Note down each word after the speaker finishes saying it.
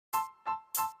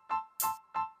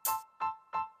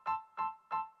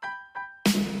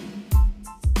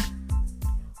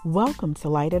Welcome to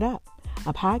Light It Up,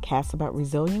 a podcast about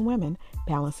resilient women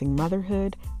balancing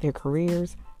motherhood, their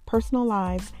careers, personal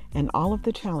lives, and all of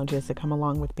the challenges that come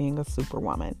along with being a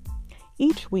superwoman.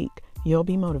 Each week, you'll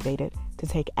be motivated to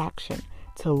take action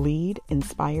to lead,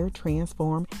 inspire,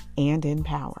 transform, and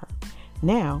empower.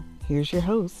 Now, here's your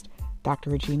host, Dr.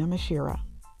 Regina Mashira.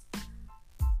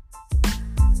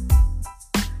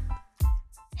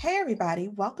 Hey everybody,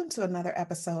 welcome to another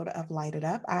episode of Light It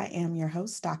Up. I am your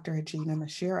host, Dr. Regina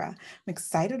Mashira. I'm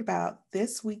excited about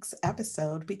this week's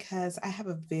episode because I have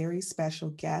a very special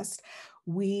guest.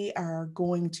 We are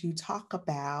going to talk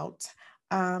about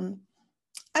a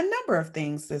number of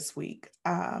things this week,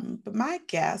 but my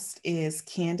guest is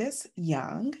Candace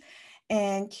Young,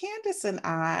 and Candace and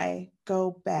I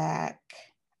go back,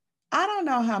 I don't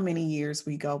know how many years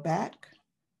we go back.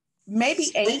 Maybe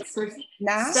 8,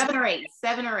 9? 7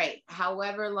 or 8,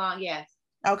 however long. Yes.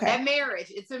 Okay. That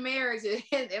marriage, it's a marriage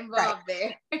involved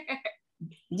there.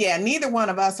 Yeah, neither one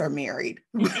of us are married.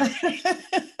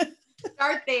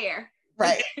 Start there.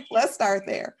 Right. Let's start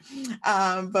there.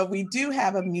 But we do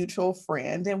have a mutual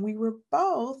friend, and we were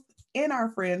both in our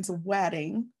friend's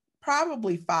wedding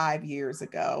probably 5 years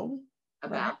ago.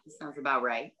 That sounds about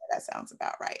right. That sounds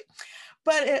about right.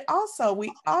 But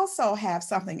we also have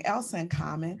something else in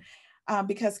common.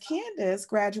 Because Candace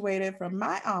graduated from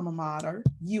my alma mater,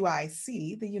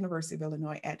 UIC, the University of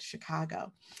Illinois at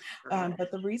Chicago.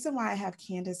 But the reason why I have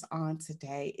Candace on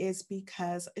today is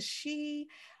because she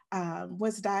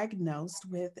was diagnosed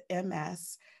with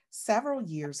MS several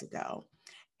years ago.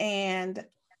 And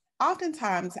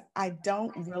oftentimes I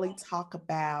don't really talk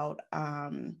about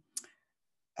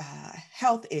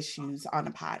health issues on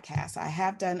a podcast. I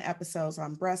have done episodes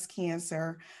on breast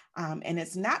cancer, and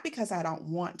it's not because I don't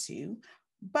want to,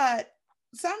 but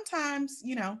sometimes,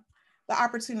 the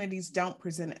opportunities don't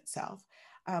present itself.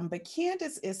 But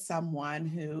Candace is someone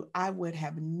who I would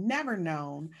have never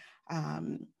known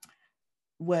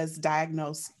was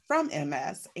diagnosed from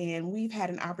MS, and we've had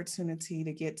an opportunity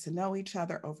to get to know each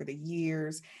other over the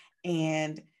years.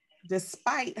 And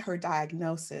despite her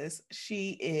diagnosis,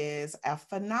 she is a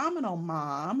phenomenal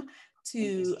mom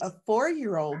to a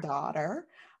 4-year-old daughter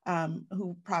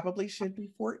who probably should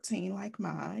be 14 like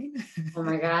mine. Oh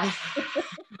my God.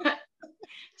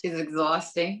 She's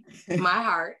exhausting. My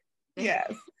heart.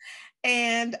 Yes.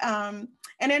 And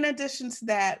in addition to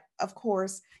that, of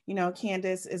course,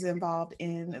 Candace is involved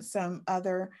in some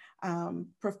other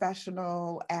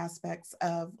professional aspects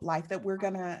of life that we're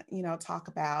going to, talk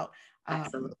about.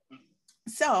 Absolutely.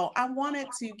 So I wanted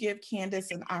to give Candace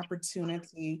an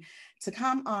opportunity to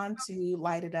come on to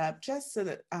Light It Up just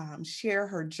to share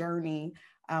her journey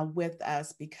with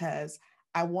us, because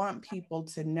I want people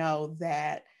to know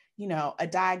that, a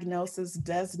diagnosis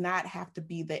does not have to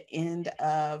be the end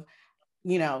of,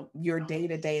 your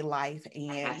day-to-day life.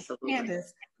 And Absolutely.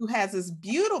 Candace, who has this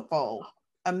beautiful,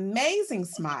 amazing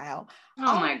smile,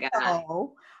 my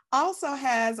God, also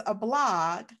has a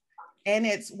blog, and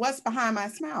it's What's Behind My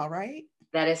Smile, right?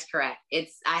 That is correct.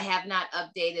 I have not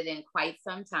updated in quite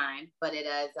some time, but it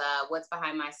is what's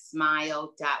behind my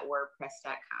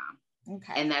smile.wordpress.com.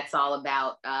 Okay. And that's all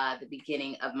about the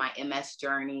beginning of my MS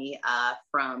journey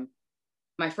from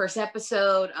my first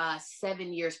episode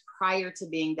 7 years prior to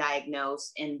being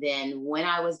diagnosed, and then when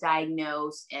I was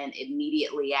diagnosed and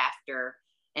immediately after.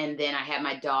 And then I had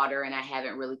my daughter, and I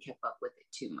haven't really kept up with it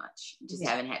too much. Just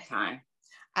haven't had time.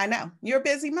 I know you're a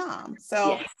busy mom.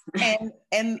 So, yes.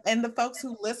 and the folks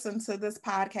who listen to this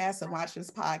podcast and watch this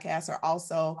podcast are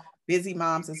also busy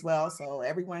moms as well. So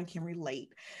everyone can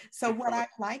relate. So what I'd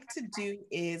like to do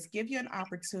is give you an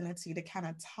opportunity to kind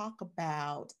of talk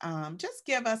about, just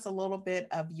give us a little bit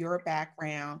of your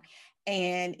background.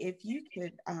 And if you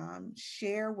could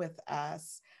share with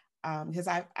us, because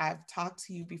I've talked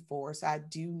to you before, so I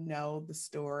do know the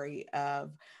story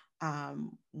of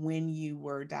when you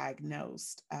were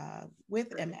diagnosed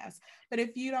with MS. But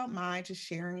if you don't mind just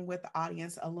sharing with the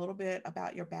audience a little bit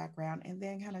about your background, and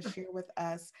then kind of share with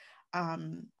us,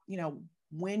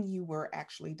 when you were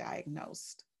actually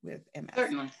diagnosed with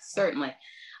MS. Certainly.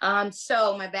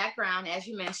 So my background, as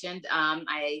you mentioned,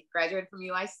 I graduated from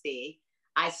UIC.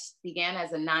 I began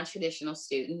as a non-traditional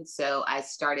student. So I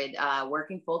started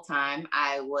working full-time.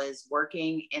 I was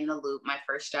working in the Loop. My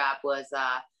first job was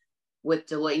with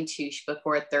Deloitte & Touche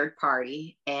before a third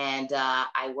party. And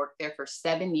I worked there for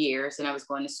 7 years, and I was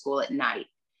going to school at night.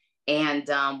 And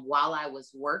while I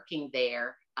was working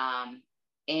there,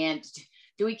 and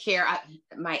do we care?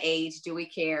 My age, do we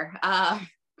care? I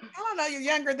don't know, you're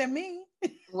younger than me.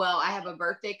 Well, I have a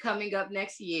birthday coming up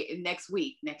next week.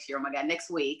 Oh my God, next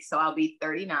week. So I'll be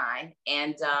 39.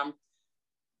 And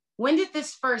When did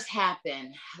this first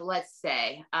happen? Let's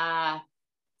say, oh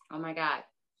my God,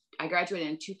 I graduated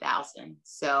in 2000.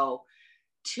 So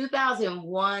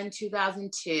 2001,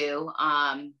 2002,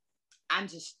 I'm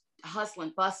just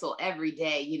hustling bustle every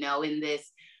day, you know, in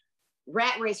this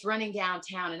rat race running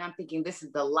downtown. And I'm thinking, this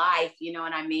is the life, you know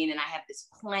what I mean? And I have this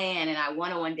plan and I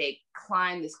want to one day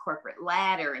climb this corporate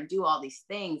ladder and do all these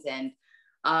things. And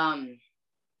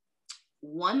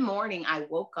one morning I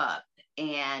woke up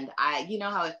and you know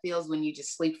how it feels when you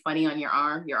just sleep funny on your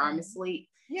arm is asleep.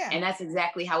 Yeah. And that's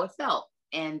exactly how it felt.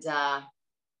 And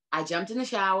I jumped in the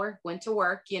shower, went to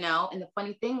work, you know, and the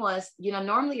funny thing was, you know,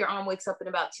 normally your arm wakes up in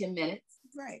about 10 minutes.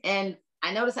 Right. And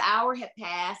I noticed an hour had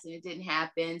passed and it didn't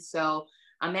happen. So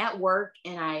I'm at work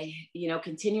and I, you know,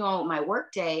 continue on with my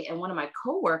work day. And one of my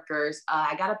coworkers,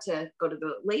 I got up to go to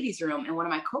the ladies' room, and one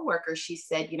of my coworkers, she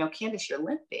said, you know, Candace, you're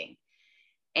limping.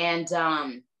 And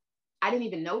I didn't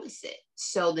even notice it.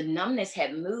 So the numbness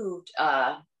had moved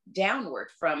downward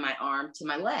from my arm to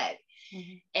my leg.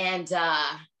 Mm-hmm. And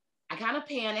I kind of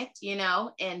panicked, you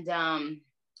know, and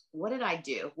what did I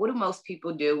do? What do most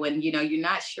people do when, you know, you're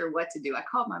not sure what to do? I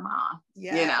called my mom,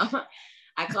 you know,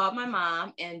 I called my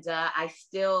mom, and I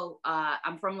still,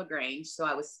 I'm from LaGrange. So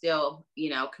I was still, you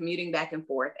know, commuting back and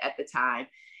forth at the time.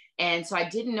 And so I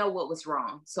didn't know what was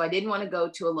wrong. So I didn't want to go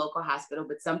to a local hospital,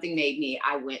 but something made me,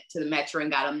 I went to the Metro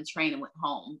and got on the train and went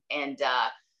home. And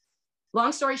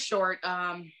long story short,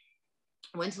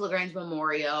 went to LaGrange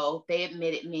Memorial. They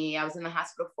admitted me. I was in the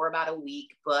hospital for about a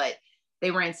week, but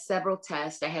they ran several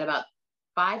tests. I had about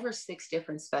 5 or 6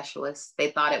 different specialists.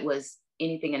 They thought it was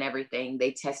anything and everything.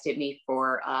 They tested me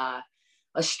for a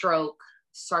stroke,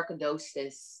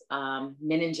 sarcoidosis,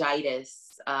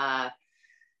 meningitis,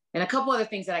 and a couple other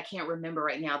things that I can't remember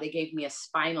right now. They gave me a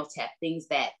spinal tap, things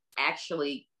that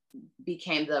actually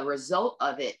became the result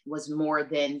of it was more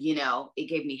than, you know, it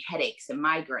gave me headaches and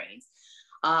migraines.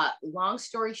 Long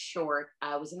story short,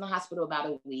 I was in the hospital about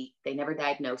a week. They never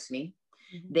diagnosed me.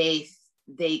 Mm-hmm.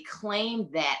 They claimed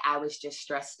that I was just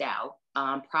stressed out,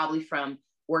 probably from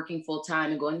working full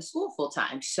time and going to school full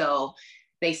time. So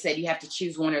they said, you have to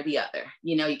choose one or the other.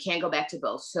 You know, you can't go back to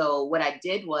both. So what I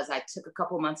did was I took a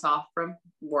couple months off from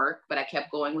work, but I kept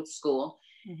going with school.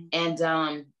 Mm-hmm.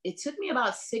 And it took me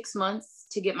about 6 months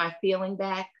to get my feeling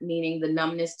back, meaning the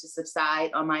numbness to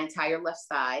subside on my entire left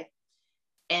side.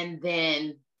 And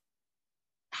then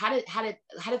how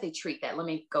did they treat that? Let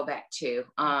me go back to,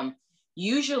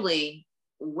 usually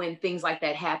when things like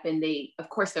that happen, of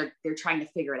course they're trying to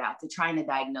figure it out. They're trying to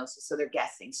diagnose it. So they're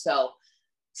guessing. So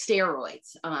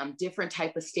steroids, different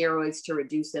type of steroids to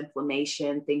reduce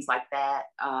inflammation, things like that.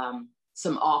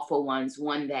 Some awful ones,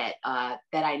 one that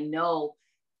I know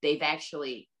they've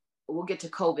actually, we'll get to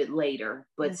COVID later,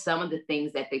 but mm-hmm. some of the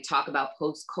things that they talk about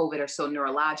post-COVID are so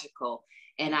neurological.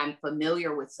 And I'm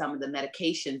familiar with some of the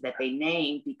medications that they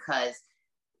named because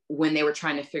when they were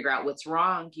trying to figure out what's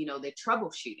wrong, you know, they're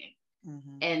troubleshooting.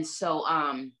 Mm-hmm. And so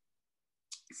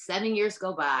 7 years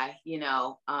go by, you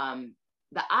know,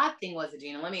 the odd thing was,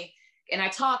 Agena,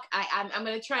 I'm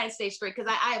going to try and stay straight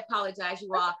because I apologize,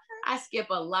 you all. I skip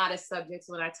a lot of subjects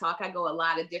when I talk. I go a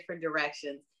lot of different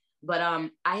directions. But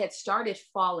I had started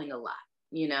falling a lot,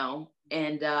 you know,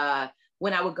 and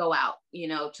when I would go out, you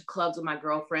know, to clubs with my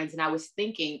girlfriends. And I was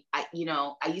thinking, I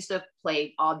used to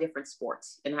play all different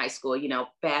sports in high school, you know,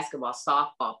 basketball,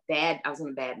 softball, I was on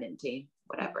the badminton team,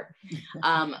 whatever.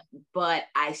 But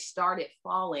I started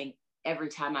falling every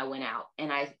time I went out.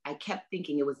 And I kept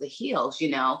thinking it was the heels,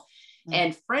 you know,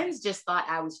 and friends just thought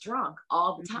I was drunk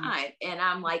all the time. And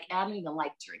I'm like, I don't even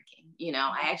like drinking, you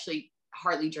know, I actually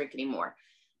hardly drink anymore.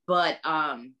 But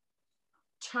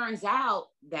turns out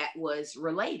that was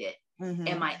related. Mm-hmm.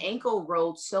 And my ankle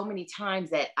rolled so many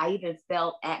times that I even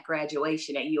felt at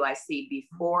graduation at UIC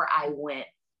before I went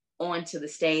onto the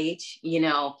stage, you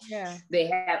know, they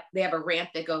have a ramp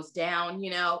that goes down, you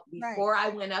know, before I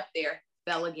went up there,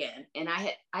 fell again. And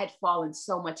I had fallen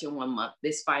so much in 1 month,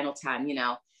 this final time, you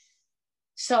know.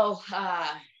 So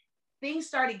things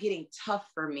started getting tough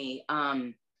for me,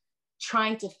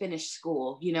 trying to finish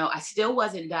school. You know, I still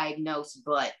wasn't diagnosed,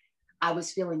 but I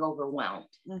was feeling overwhelmed,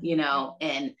 mm-hmm. you know,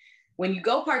 and when you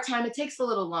go part-time, it takes a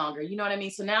little longer, you know what I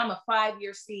mean? So now I'm a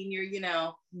 5-year senior, you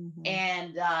know, mm-hmm.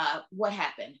 and what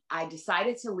happened? I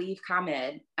decided to leave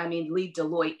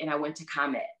Deloitte, and I went to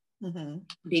ComEd mm-hmm.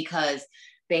 because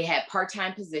they had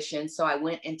part-time positions. So I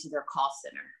went into their call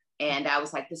center and I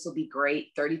was like, this will be great,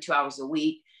 32 hours a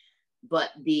week.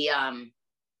 But the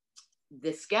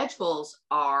schedules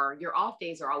your off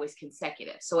days are always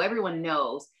consecutive. So everyone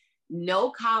knows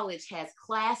no college has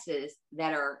classes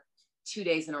that are 2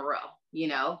 days in a row, you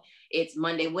know, it's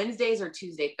Monday, Wednesdays or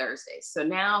Tuesday, Thursdays. So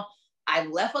now I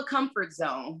left a comfort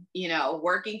zone, you know,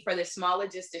 working for this small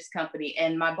logistics company,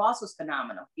 and my boss was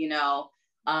phenomenal. You know,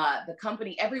 the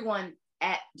company, everyone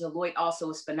at Deloitte also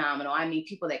was phenomenal. I mean,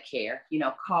 people that care, you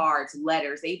know, cards,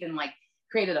 letters, they even like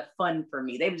created a fund for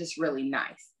me. They were just really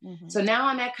nice. Mm-hmm. So now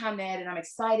I'm at ComEd and I'm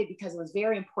excited because it was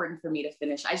very important for me to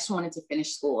finish. I just wanted to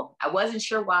finish school. I wasn't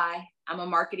sure why. I'm a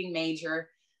marketing major.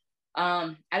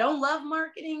 I don't love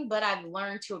marketing, but I've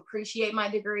learned to appreciate my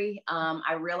degree.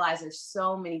 I realize there's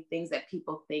so many things that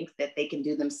people think that they can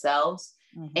do themselves.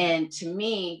 Mm-hmm. And to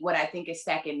me, what I think is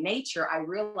second nature, I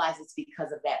realize it's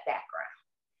because of that background.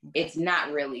 Okay. It's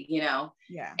not really, you know?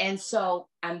 Yeah. And so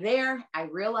I'm there. I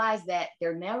realize that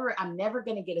I'm never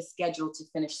going to get a schedule to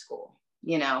finish school,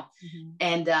 you know? Mm-hmm.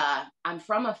 And I'm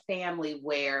from a family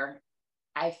where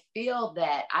I feel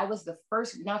that I was the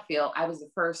first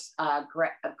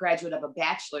graduate of a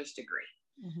bachelor's degree.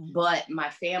 Mm-hmm. But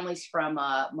my family's from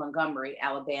Montgomery,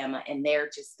 Alabama, and they're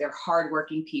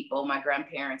hardworking people. My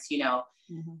grandparents, you know,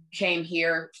 mm-hmm. came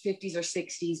here 50s or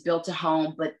 60s, built a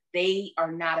home, but they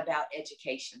are not about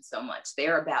education so much.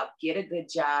 They're about get a good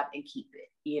job and keep it,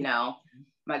 you know. Mm-hmm.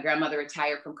 My grandmother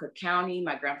retired from Cook County.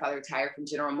 My grandfather retired from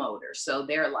General Motors. So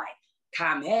they're like,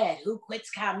 ComEd, who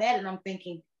quits ComEd? And I'm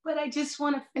thinking, but I just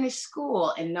want to finish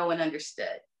school, and no one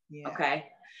understood. Yeah. Okay.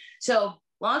 So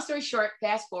long story short,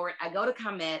 fast forward, I go to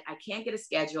ComEd. I can't get a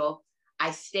schedule.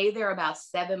 I stay there about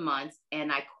 7 months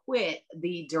and I quit.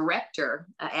 The director,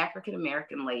 an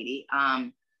African-American lady.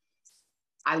 I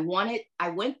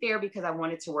went there because I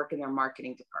wanted to work in their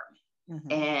marketing department.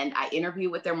 Mm-hmm. And I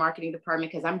interviewed with their marketing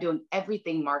department because I'm doing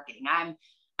everything marketing.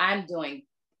 I'm doing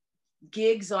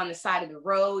gigs on the side of the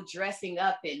road, dressing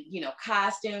up in, you know,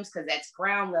 costumes, because that's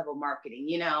ground level marketing,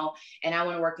 you know, and I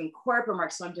want to work in corporate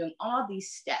marketing. So I'm doing all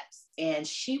these steps, and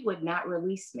she would not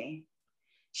release me.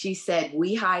 She said,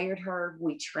 we hired her,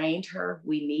 we trained her,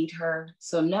 we need her.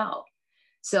 So no.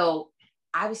 So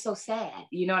I was so sad.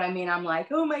 You know what I mean? I'm like,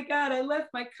 oh my God, I left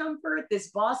my comfort. This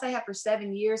boss I had for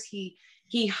 7 years, he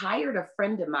hired a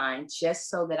friend of mine just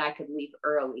so that I could leave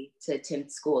early to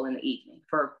attend school in the evening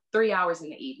for 3 hours in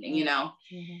the evening, you know?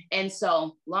 Mm-hmm. And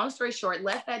so long story short,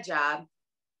 left that job.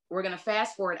 We're going to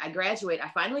fast forward. I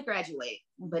finally graduate.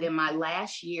 Mm-hmm. But in my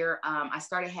last year, I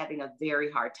started having a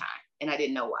very hard time, and I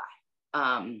didn't know why.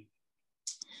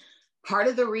 Part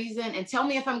of the reason, and tell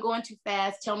me if I'm going too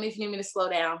fast, tell me if you need me to slow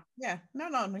down. Yeah, no,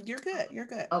 you're good. You're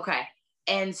good. Okay.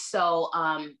 And so,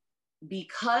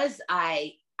 because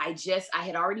I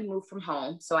had already moved from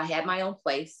home, so I had my own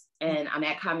place, and I'm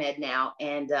at ComEd now.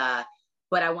 And,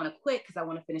 but I want to quit because I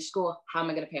want to finish school. How am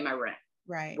I going to pay my rent?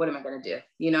 Right. What am I going to do?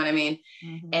 You know what I mean?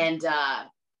 Mm-hmm. And,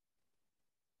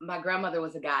 my grandmother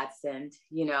was a godsend.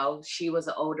 You know, she was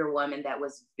an older woman that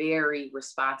was very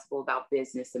responsible about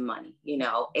business and money, you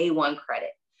know, A1 credit.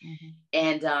 Mm-hmm.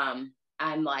 And,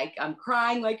 I'm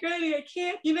crying like, Granny, I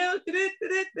can't, you know,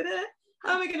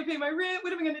 how am I going to pay my rent?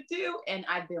 What am I going to do? And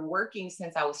I've been working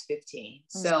since I was 15.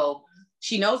 Mm-hmm. So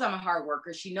she knows I'm a hard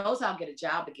worker. She knows I'll get a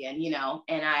job again, you know,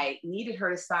 and I needed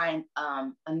her to sign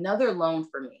another loan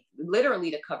for me, literally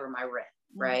to cover my rent.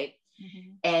 Mm-hmm. Right.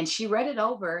 Mm-hmm. And she read it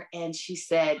over and she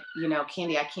said, you know,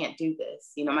 Candy, I can't do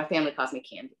this. You know, my family calls me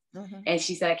Candy. Mm-hmm. And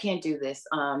she said, I can't do this.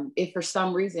 If for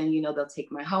some reason, you know, they'll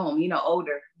take my home, you know,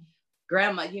 older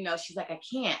grandma, you know, she's like, I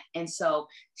can't. And so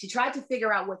she tried to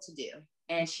figure out what to do.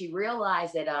 And she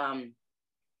realized that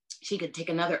she could take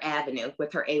another avenue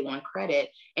with her A1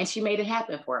 credit, and she made it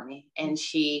happen for me. And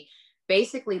she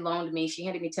basically loaned me, she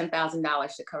handed me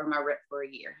 $10,000 to cover my rent for a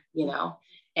year, you know?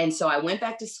 And so I went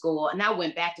back to school, and I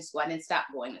went back to school. I didn't stop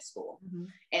going to school. Mm-hmm.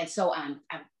 And so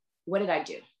what did I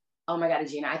do? Oh my God,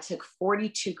 Gina, I took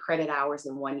 42 credit hours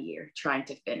in 1 year trying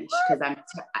to finish because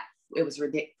it was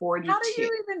ridiculous. 42. How do you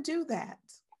even do that?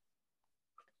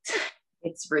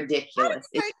 It's ridiculous. How do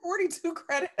you take 42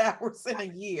 credit hours in a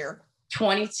year?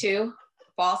 22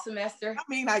 fall semester. I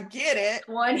mean, I get it.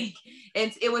 20.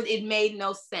 It made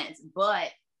no sense, but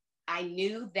I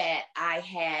knew that I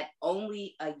had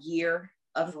only a year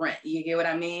of rent. You get what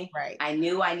I mean? Right. I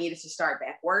knew I needed to start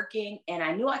back working, and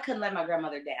I knew I couldn't let my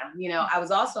grandmother down. You know, I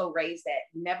was also raised that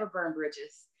never burn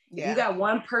bridges. Yeah. If you got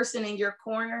one person in your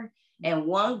corner and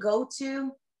one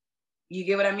go-to, you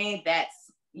get what I mean?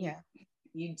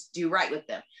 You do right with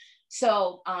them.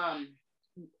 So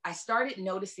I started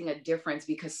noticing a difference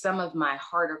because some of my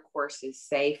harder courses,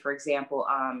 say, for example,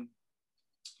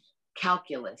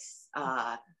 calculus,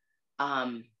 finance,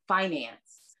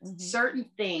 mm-hmm. certain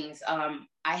things.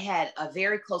 I had a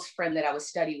very close friend that I would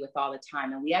study with all the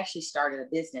time. And we actually started a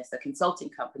business, a consulting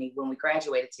company when we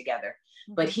graduated together.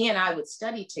 Mm-hmm. But he and I would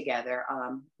study together,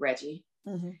 Reggie.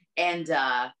 Mm-hmm.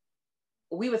 And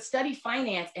we would study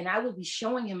finance, and I would be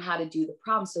showing him how to do the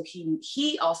problem. So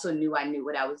he also knew I knew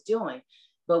what I was doing.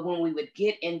 But when we would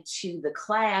get into the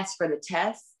class for the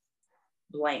test,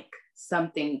 blank,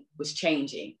 something was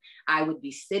changing. I would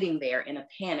be sitting there in a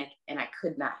panic, and I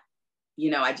could not,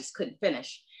 I just couldn't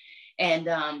finish. And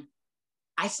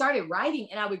I started writing,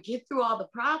 and I would get through all the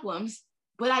problems,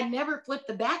 but I never flipped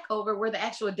the back over where the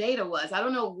actual data was. I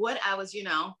don't know what I was,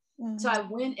 Mm-hmm. So I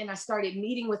went and I started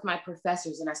meeting with my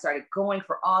professors, and I started going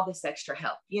for all this extra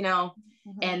help,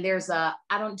 Mm-hmm. And there's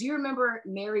do you remember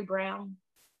Mary Brown?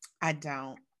 I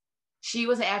don't. She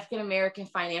was an African-American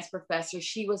finance professor.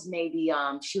 She was maybe,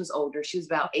 she was older. She was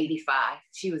about 85.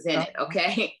 She was in it.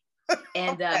 Okay.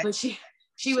 And, but she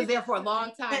was there for a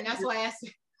long time. That's why I asked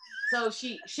her. So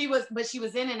she was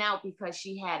in and out because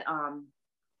she had,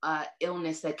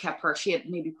 illness that kept her, she had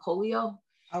maybe polio.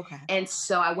 Okay. And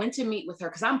so I went to meet with her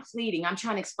because I'm pleading. I'm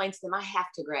trying to explain to them, I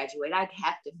have to graduate. I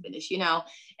have to finish, and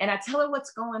I tell her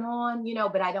what's going on,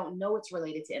 but I don't know it's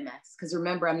related to MS because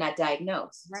remember, I'm not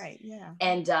diagnosed. Right. Yeah.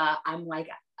 And I'm like,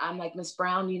 Miss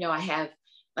Brown, I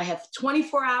have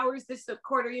 24 hours this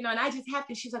quarter, and I just have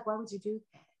to. She's like, why would you do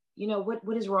that?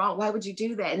 What is wrong? Why would you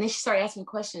do that? And then she started asking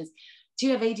questions. Do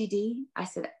you have ADD? I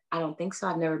said, I don't think so.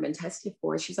 I've never been tested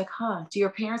for it. She's like, do your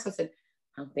parents? I said,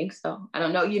 I don't think so. I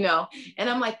don't know, and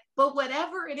I'm like, but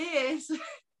whatever it is,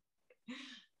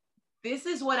 this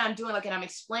is what I'm doing. Like, and I'm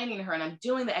explaining to her, and I'm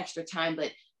doing the extra time,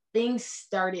 but things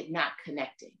started not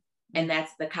connecting. And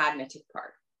that's the cognitive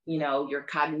part. Your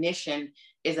cognition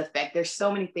is affected. There's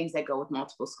so many things that go with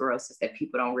multiple sclerosis that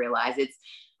people don't realize. It's,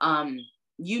 and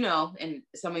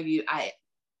some of you,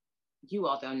 you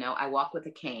all don't know, I walk with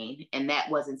a cane, and that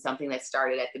wasn't something that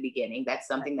started at the beginning. That's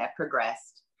something that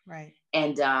progressed. Right.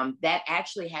 And that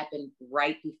actually happened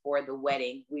right before the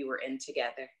wedding we were in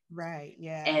together. Right.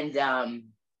 Yeah. And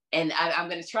I'm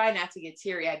going to try not to get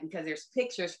teary-eyed because there's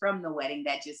pictures from the wedding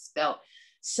that just felt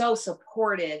so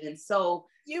supportive and so.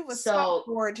 You were so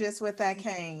gorgeous with that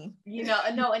cane. No,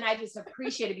 and I just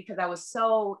appreciate it because I was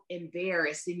so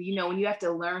embarrassed. And when you have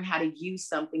to learn how to use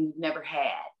something you've never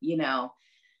had, and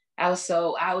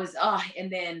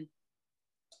then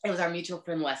it was our mutual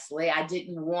friend, Leslie. I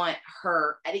didn't want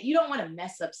her, you don't want to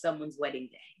mess up someone's wedding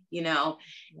day,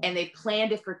 and they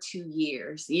planned it for 2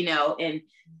 years, and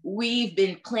we've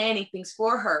been planning things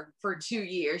for her for 2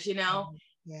 years, Yeah.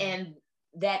 And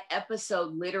that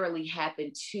episode literally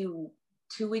happened two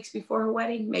weeks before her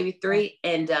wedding, maybe 3.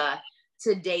 And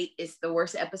to date, it's the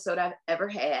worst episode I've ever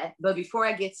had. But before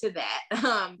I get to that,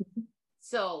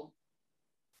 so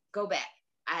go back.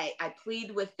 I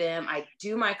plead with them. I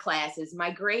do my classes. My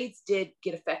grades did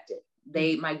get affected.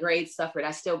 My grades suffered.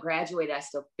 I still graduated. I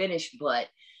still finished, but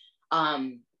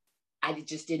I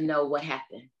just didn't know what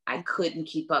happened. I couldn't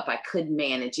keep up. I couldn't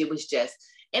manage. It was just,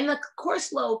 and the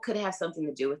course load could have something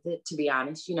to do with it, to be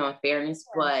honest, in fairness,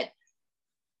 but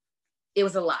it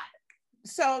was a lot.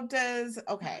 So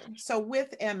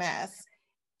with MS,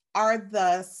 are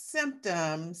the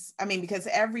symptoms, because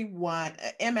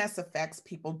MS affects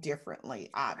people differently,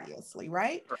 obviously,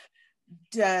 right?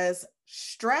 Does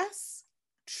stress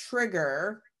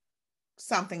trigger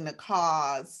something to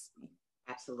cause?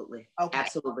 Absolutely. Okay.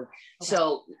 Absolutely. Okay.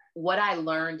 So what I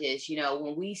learned is,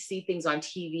 when we see things on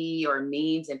TV or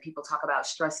memes and people talk about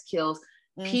stress kills,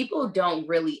 people don't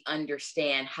really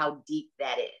understand how deep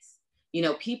that is.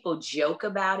 People joke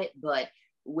about it, but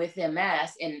with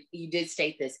MS, and you did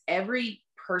state this, every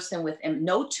person with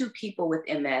no 2 people with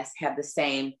MS have the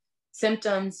same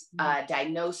symptoms,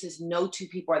 diagnosis. No 2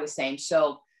 people are the same.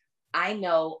 So I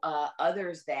know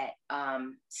others that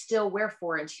still wear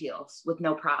 4-inch heels with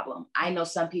no problem. I know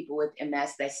some people with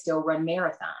MS that still run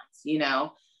marathons,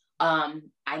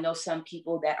 I know some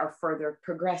people that are further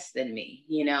progressed than me.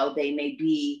 They may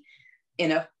be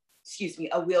in a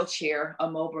wheelchair, a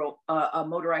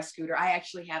motorized scooter. I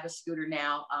actually have a scooter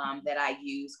now that I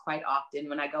use quite often.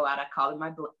 When I go out, I call it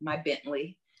my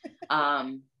Bentley.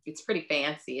 It's pretty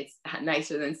fancy. It's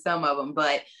nicer than some of them,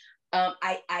 but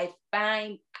I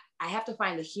find I have to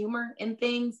find the humor in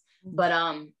things. But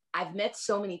I've met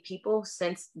so many people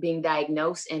since being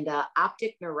diagnosed, and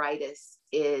optic neuritis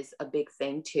is a big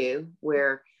thing too,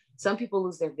 where some people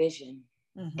lose their vision.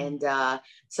 And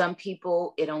some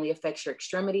people, it only affects your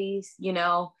extremities,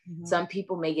 some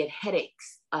people may get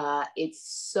headaches.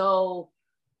 It's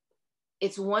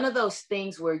one of those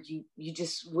things where you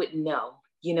just wouldn't know,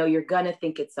 you're gonna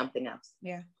think it's something else.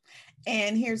 Yeah.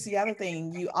 And here's the other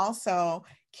thing. You also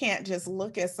can't just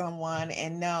look at someone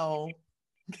and know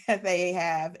that they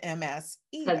have MS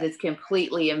either. Because it's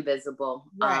completely invisible.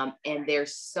 Right. And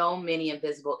there's so many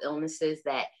invisible illnesses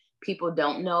that people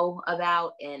don't know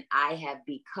about, and I have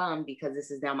become, because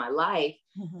this is now my life,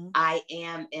 Mm-hmm.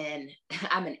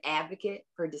 I'm an advocate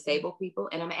for disabled people,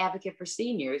 and I'm an advocate for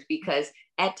seniors, because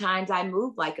at times I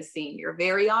move like a senior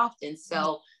very often.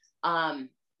 So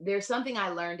there's something I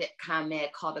learned at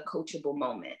ComEd called a coachable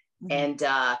moment. Mm-hmm. And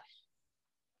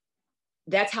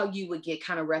that's how you would get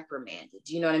kind of reprimanded.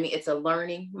 You know what I mean? It's a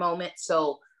learning moment.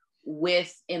 So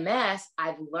with MS,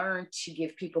 I've learned to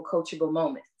give people coachable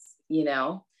moments,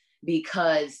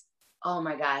 because, oh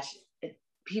my gosh,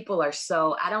 people are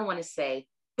so, I don't want to say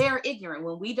they're ignorant.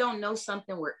 When we don't know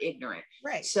something, we're ignorant.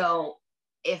 Right. So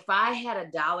if I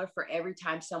had $1 for every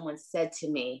time someone said to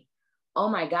me, oh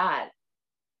my God,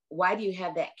 why do you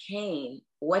have that cane?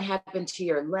 What happened to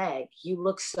your leg? You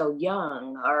look so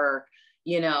young. Or,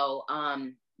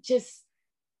 just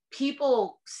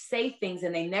people say things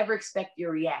and they never expect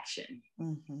your reaction.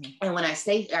 Mm-hmm. And when I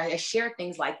share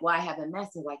things like, well, I have MS,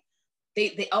 and like,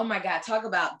 they, oh my God, talk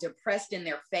about depressed in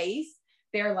their face.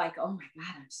 They're like, oh my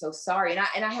God, I'm so sorry.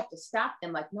 And I have to stop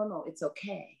them, like, no, it's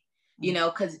okay. Mm-hmm.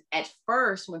 Because at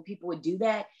first when people would do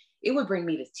that, it would bring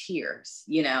me to tears,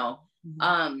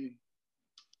 Mm-hmm.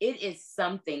 It is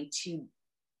something to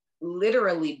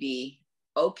literally be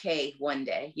okay one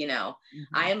day.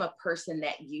 Mm-hmm. I am a person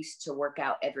that used to work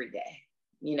out every day.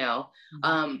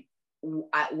 Mm-hmm.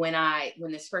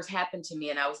 When this first happened to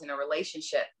me and I was in a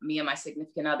relationship, me and my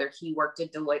significant other, he worked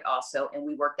at Deloitte also, and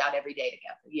we worked out every day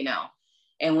together.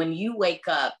 And when you wake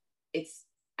up, it's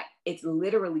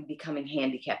literally becoming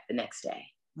handicapped the next day.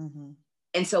 Mm-hmm.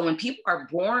 And so when people are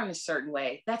born a certain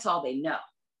way, that's all they know.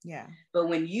 Yeah. But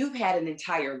when you've had an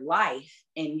entire life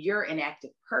and you're an active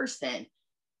person,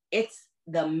 it's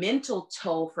the mental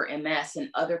toll for MS and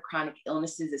other chronic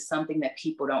illnesses is something that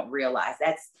people don't realize.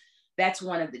 That's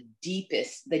one of the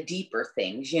deeper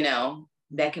things,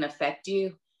 that can affect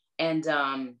you. And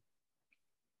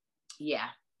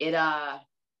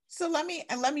So let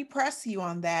me press you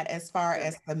on that as far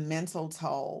as the mental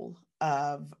toll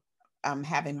of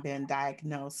having been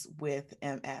diagnosed with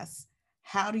MS.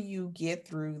 How do you get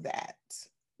through that?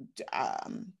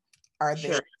 Are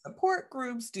there support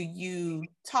groups? Do you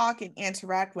talk and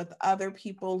interact with other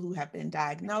people who have been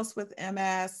diagnosed with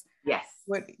MS? Yes.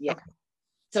 Okay.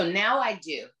 So now I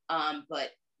do.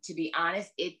 But to be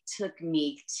honest, it took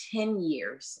me 10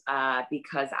 years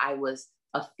because I was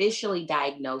officially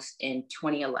diagnosed in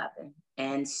 2011.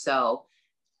 And so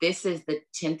this is the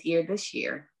 10th year this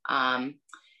year.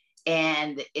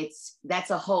 And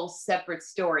that's a whole separate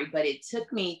story, but it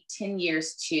took me 10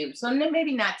 years so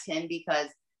maybe not 10, because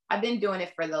I've been doing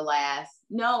it for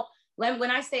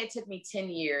when I say it took me 10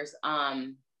 years,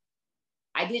 I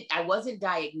wasn't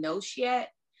diagnosed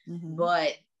yet, Mm-hmm.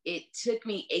 but it took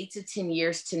me 8 to 10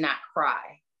 years to not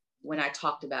cry when I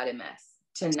talked about MS,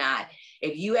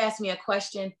 if you ask me a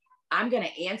question, I'm going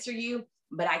to answer you,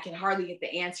 but I can hardly get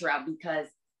the answer out, because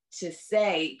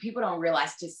people don't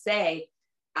realize, to say,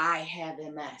 I have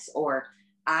MS or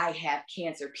I have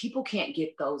cancer, people can't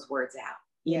get those words out.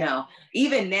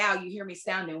 Even now you hear me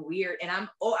sounding weird, and I'm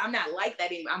not like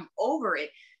that anymore. I'm over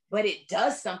it, but it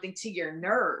does something to your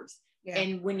nerves. Yeah.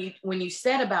 And when you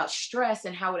said about stress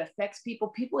and how it affects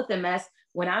people with MS,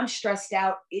 when I'm stressed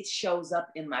out, it shows up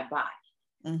in my body.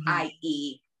 Mm-hmm.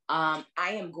 i.e., I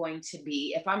am going to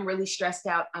be, if I'm really stressed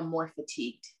out, I'm more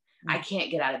fatigued. Mm-hmm. I can't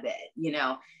get out of bed.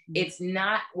 Mm-hmm. It's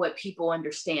not what people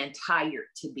understand tired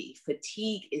to be.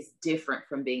 Fatigue is different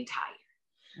from being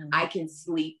tired. Mm-hmm. I can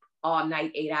sleep all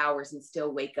night 8 hours and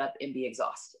still wake up and be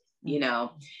exhausted. Mm-hmm.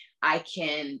 I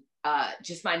can,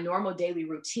 just my normal daily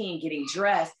routine, getting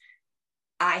dressed,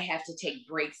 I have to take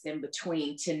breaks in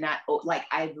between to not, like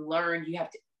I've learned,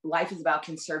 life is about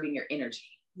conserving your energy,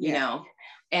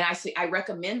 and I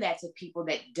recommend that to people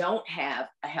that don't have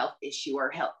a health issue or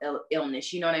health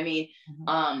illness, you know what I mean?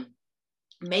 Mm-hmm.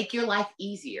 Make your life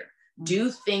easier. Mm-hmm.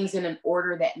 Do things in an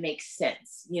order that makes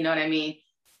sense. You know what I mean?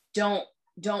 Don't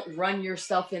run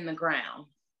yourself in the ground.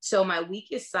 So my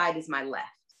weakest side is my left.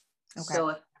 Okay.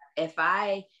 So if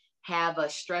I have a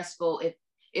stressful,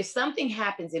 if something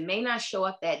happens, it may not show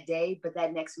up that day, but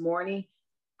that next morning,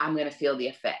 I'm going to feel the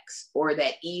effects, or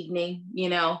that evening,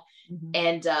 Mm-hmm.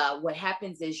 And what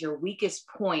happens is your weakest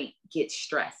point gets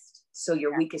stressed. So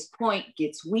your weakest point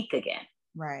gets weak again.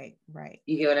 Right.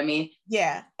 You get what I mean?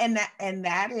 Yeah. And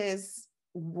that is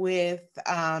with,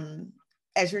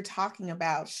 as you're talking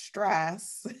about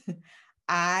stress,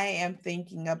 I am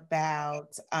thinking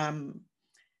about,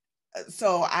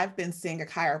 so I've been seeing a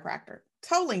chiropractor.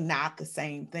 Totally not the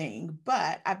same thing,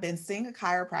 but I've been seeing a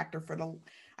chiropractor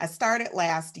I started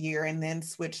last year and then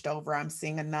switched over. I'm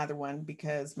seeing another one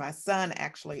because my son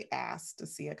actually asked to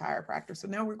see a chiropractor. So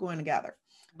now we're going together.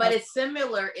 But it's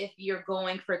similar if you're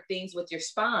going for things with your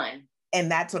spine. And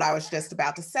that's what I was just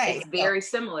about to say. It's very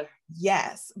similar.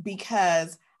 Yes,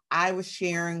 because I was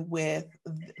sharing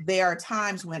there are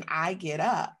times when I get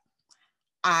up,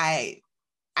 I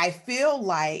feel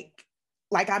like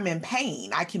I'm in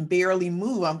pain. I can barely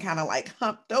move. I'm kind of like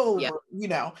humped over,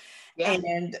 Yeah.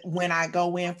 And when I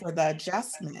go in for the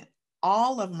adjustment,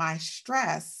 all of my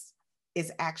stress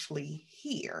is actually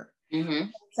here. Mm-hmm.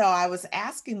 So I was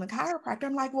asking the chiropractor,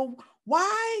 I'm like, well,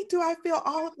 why do I feel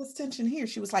all of this tension here?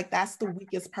 She was like, that's the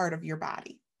weakest part of your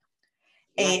body.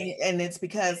 And it's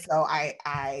because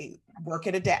I work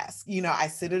at a desk, I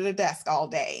sit at a desk all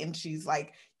day. And she's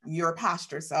like, your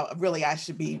posture. So really, I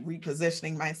should be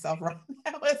repositioning myself right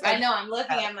now. I know, I'm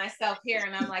looking at myself here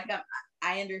and I'm like,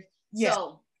 I understand. Yeah.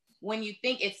 So when you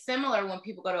think it's similar when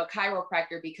people go to a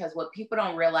chiropractor, because what people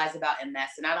don't realize about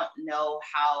MS, and I don't know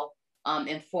how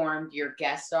informed your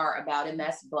guests are about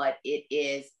MS, but it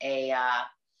is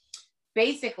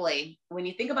basically when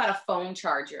you think about a phone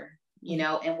charger,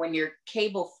 and when your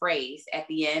cable frays at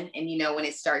the end and, when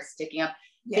it starts sticking up,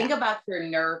 think about your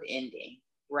nerve ending,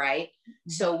 right? Mm-hmm.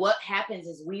 So what happens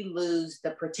is we lose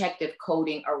the protective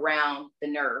coating around the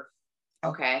nerve.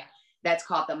 Okay. That's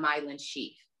called the myelin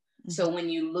sheath. Mm-hmm. So when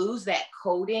you lose that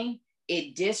coating,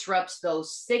 it disrupts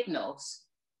those signals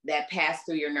that pass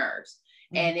through your nerves.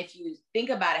 Mm-hmm. And if you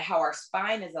think about it, how our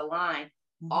spine is aligned,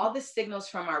 mm-hmm. all the signals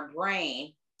from our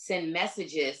brain send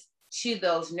messages to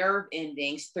those nerve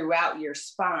endings throughout your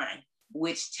spine,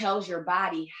 which tells your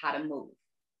body how to move.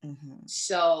 Mm-hmm.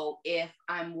 So if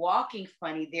I'm walking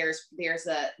funny, there's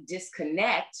a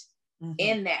disconnect mm-hmm.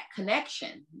 in that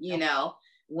connection,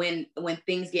 when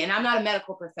things get, and I'm not a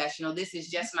medical professional. This is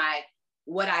just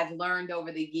what I've learned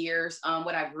over the years,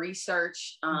 what I've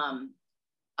researched,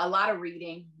 a lot of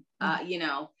reading,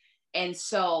 mm-hmm. And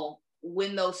so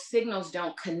when those signals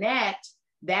don't connect,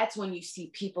 that's when you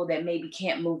see people that maybe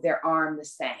can't move their arm the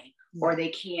same, or they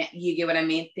can't, you get what I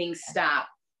mean? Things stop.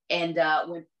 And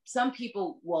when some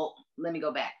people, well, let me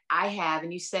go back. I have,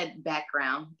 and you said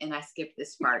background, and I skipped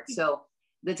this part. So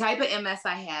the type of MS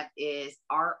I have is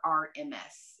RRMS.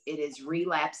 It is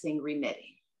relapsing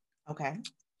remitting. Okay.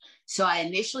 So I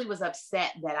initially was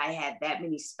upset that I had that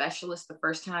many specialists the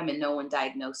first time and no one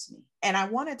diagnosed me. And I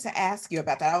wanted to ask you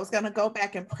about that. I was going to go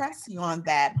back and press you on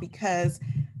that, because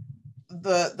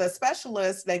the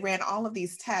specialists, they ran all of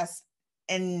these tests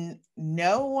and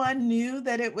no one knew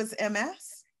that it was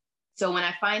MS. So when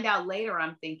I find out later,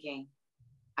 I'm thinking,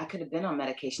 I could have been on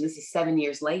medication. This is 7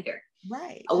 years later.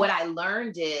 Right. What I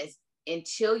learned is,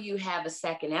 until you have a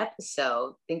second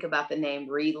episode, think about the name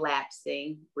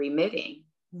relapsing remitting.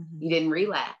 Mm-hmm. You didn't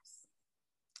relapse,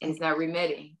 and it's not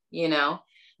remitting,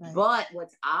 Right. But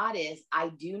what's odd is I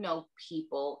do know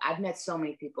people, I've met so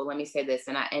many people, let me say this,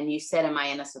 and you said, am I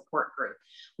in a support group?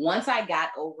 Once I got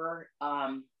over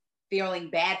feeling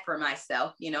bad for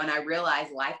myself, and I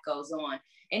realized life goes on.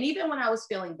 And even when I was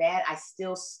feeling bad, I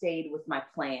still stayed with my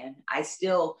plan. I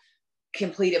still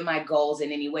completed my goals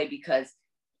in any way, because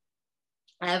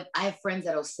I have friends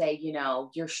that'll say,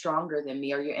 you're stronger than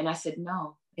me, and I said,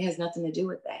 no, it has nothing to do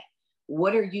with that.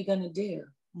 What are you going to do?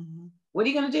 Mm-hmm. What are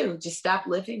you going to do? Just stop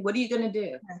living? What are you going to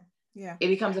do? Yeah. It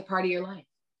becomes a part of your life.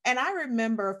 And I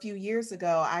remember a few years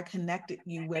ago, I connected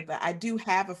you with, I do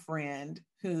have a friend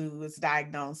who was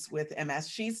diagnosed with MS.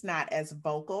 She's not as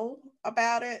vocal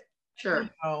about it. Sure.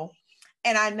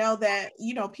 And I know that,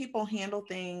 people handle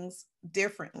things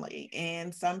differently,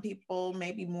 and some people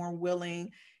may be more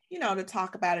willing, to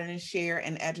talk about it and share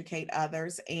and educate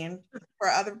others. And for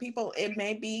other people, it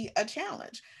may be a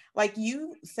challenge. Like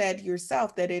you said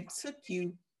yourself, that it took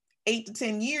you 8 to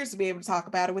 10 years to be able to talk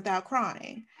about it without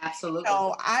crying. Absolutely.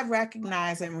 So I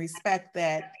recognize and respect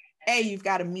that, you've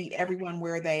got to meet everyone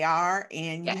where they are,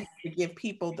 and you have to give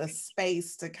people the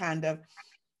space to kind of,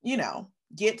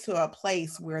 get to a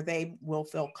place where they will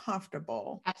feel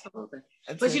comfortable. Absolutely.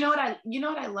 But you know what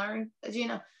I learned,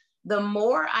 the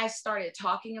more I started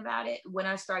talking about it, when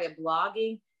I started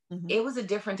blogging, mm-hmm. it was a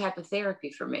different type of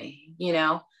therapy for me.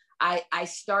 I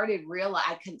started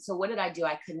so what did I do?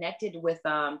 I connected with,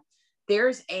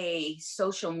 there's a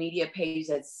social media page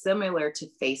that's similar to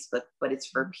Facebook, but it's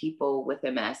for people with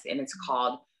MS, and it's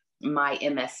called My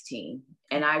MS Team.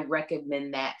 And I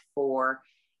recommend that for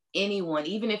anyone,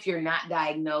 even if you're not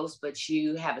diagnosed, but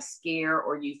you have a scare,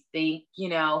 or you think,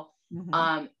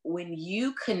 mm-hmm. When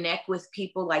you connect with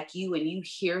people like you and you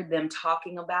hear them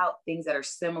talking about things that are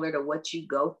similar to what you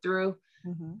go through,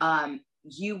 mm-hmm.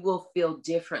 You will feel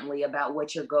differently about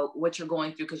what you're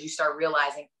going through, because you start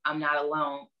realizing, I'm not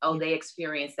alone. Oh, they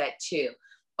experience that too.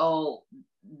 Oh,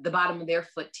 the bottom of their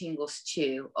foot tingles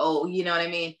too. Oh, you know what I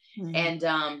mean? Mm-hmm. And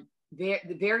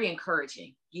very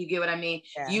encouraging. You get what I mean?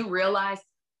 Yeah. You realize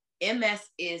MS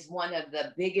is one of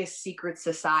the biggest secret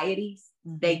societies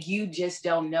that you just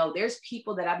don't know. There's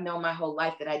people that I've known my whole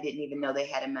life that I didn't even know they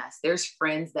had MS. There's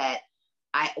friends that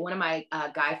one of my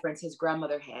guy friends, his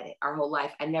grandmother had it our whole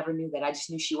life. I never knew that. I just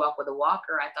knew she walked with a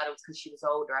walker. I thought it was because she was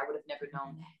older. I would have never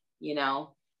known that, you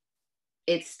know?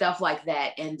 It's stuff like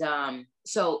that. And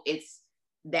so it's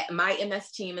that my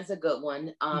MS team is a good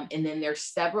one. And then there's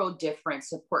several different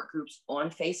support groups on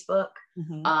Facebook.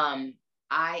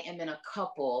 I am in a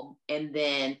couple, and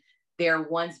then there are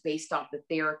ones based off the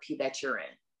therapy that you're in.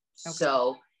 Okay.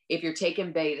 So if you're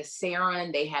taking Beta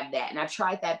Sarin, they have that. And I've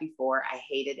tried that before. I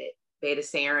hated it. Beta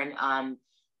Sarin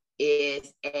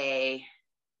is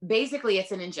basically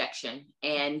it's an injection,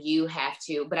 and you have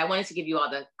to, but I wanted to give you all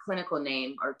the clinical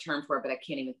name or term for it, but I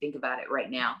can't even think about it right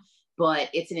now. But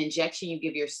it's an injection you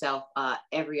give yourself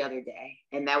every other day.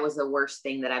 And that was the worst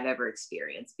thing that I've ever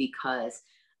experienced, because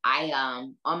I,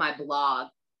 on my blog,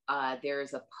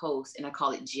 there's a post and I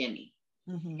call it Jimmy.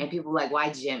 And people were like, why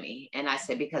Jimmy? And I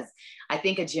said, because I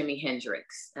think of Jimi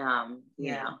Hendrix,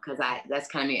 you know, because that's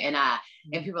kind of me.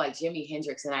 And people were like, Jimi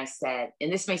Hendrix. And I said,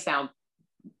 and this may sound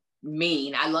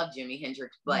mean, I love Jimi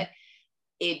Hendrix, but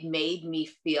it made me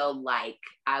feel like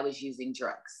I was using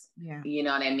drugs. Yeah. You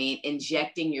know what I mean?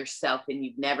 Injecting yourself, and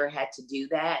you've never had to do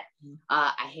that.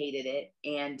 I hated it.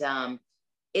 And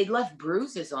it left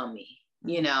bruises on me,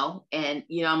 you know, and,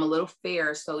 you know, I'm a little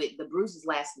fair, so the bruises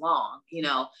last long, you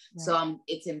know, so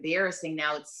it's embarrassing.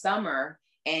 Now it's summer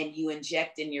and you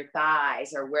inject in your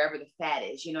thighs or wherever the fat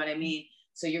is, you know what I mean?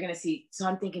 So you're going to see, so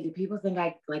I'm thinking, do people think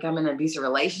like I'm in an abusive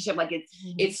relationship? Like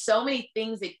it's so many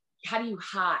things that, how do you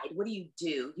hide? What do?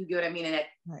 You get what I mean? And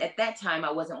at that time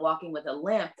I wasn't walking with a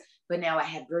limp, but now I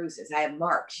had bruises, I have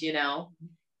marks, you know?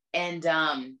 And,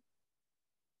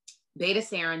 Beta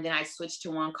Sarin, then I switched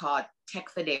to one called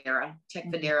Tecfidera.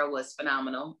 Tecfidera was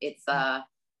phenomenal. It's a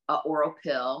oral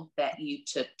pill that you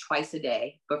took twice a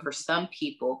day, but for some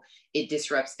people, it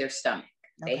disrupts their stomach.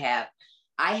 Okay.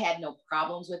 I had no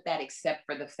problems with that, except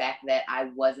for the fact that I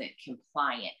wasn't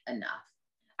compliant enough.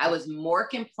 I was more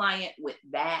compliant with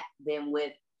that than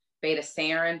with Beta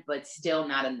Sarin, but still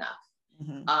not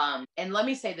enough. And let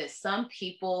me say this, some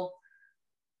people,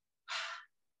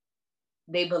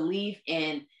 they believe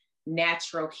in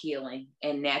natural healing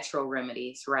and natural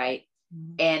remedies, right?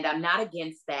 And I'm not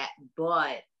against that,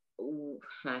 but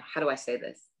how do I say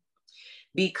this?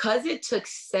 Because it took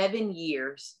 7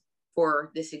 years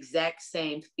for this exact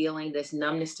same feeling, this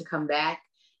numbness to come back.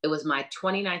 It was my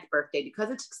 29th birthday. Because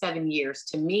it took 7 years,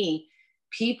 to me,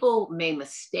 people may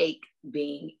mistake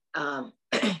being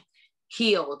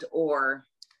healed or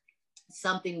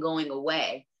something going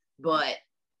away, but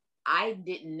I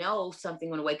didn't know something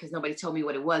went away because nobody told me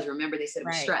what it was. Remember, they said it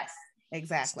was stress.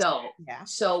 Exactly.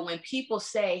 So when people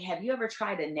say, have you ever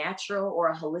tried a natural or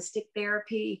a holistic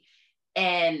therapy?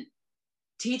 And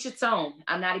teach its own.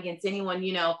 I'm not against anyone,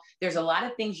 you know, there's a lot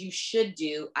of things you should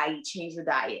do, i.e. change your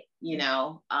diet, you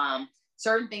know,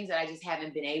 certain things that I just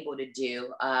haven't been able to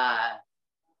do. I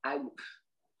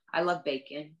love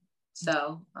bacon.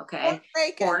 So, okay.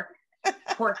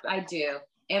 Pork, I do.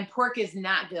 And pork is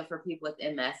not good for people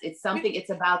with MS. It's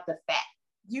about the fat.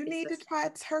 You need to try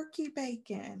turkey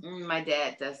bacon. My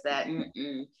dad does that.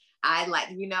 I like,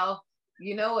 you know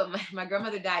what? My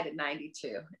grandmother died at 92.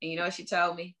 And you know what she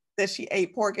told me? That she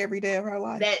ate pork every day of her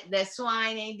life. That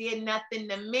swine ain't did nothing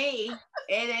to me.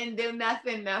 It didn't do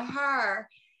nothing to her.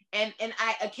 And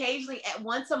I occasionally,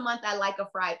 once a month, I like a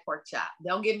fried pork chop.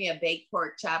 Don't give me a baked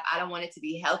pork chop. I don't want it to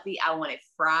be healthy. I want it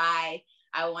fried.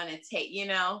 I want to take, you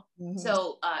know,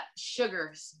 so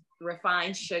sugars,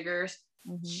 refined sugars.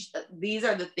 These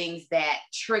are the things that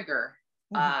trigger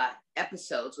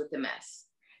episodes with MS,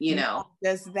 you know.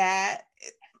 Does that,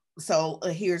 so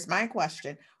here's my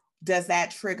question. Does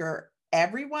that trigger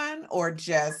everyone or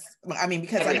just, I mean,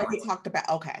 because everyone. I know we talked about,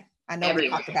 I know everyone. We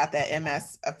talked about that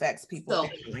MS affects people, so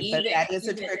but that is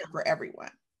a trigger for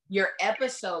everyone. Your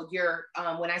episode,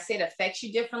 when I say it affects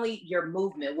you differently, your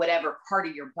movement, whatever part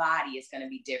of your body is going to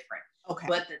be different. Okay.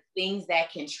 But the things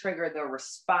that can trigger the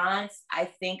response, I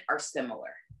think, are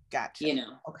similar. Gotcha. You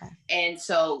know? Okay. And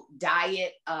so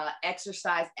diet,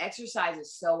 exercise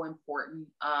is so important.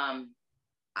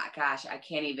 Gosh, I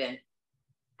can't even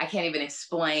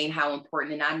explain how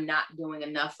important, and I'm not doing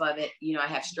enough of it. You know, I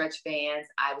have stretch bands.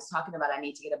 I was talking about I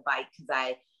need to get a bike because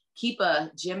I keep a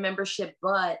gym membership,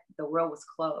 but the world was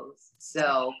closed.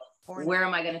 So where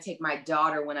am I going to take my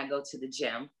daughter when I go to the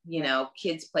gym? You know,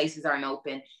 kids' places aren't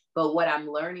open. But what I'm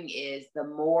learning is the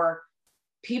more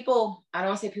people, I don't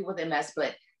want to say people with MS,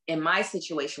 but in my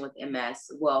situation with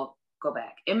MS, well, go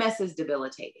back. MS is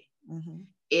debilitating.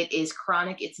 it is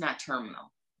chronic. It's not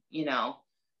terminal,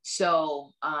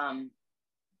 So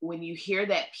when you hear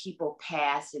that people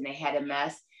passed and they had a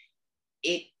mess,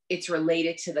 it's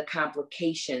related to the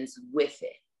complications with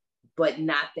it, but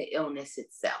not the illness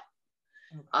itself.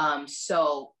 Okay.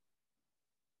 So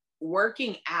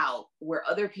working out where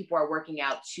other people are working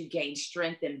out to gain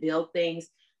strength and build things,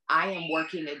 I am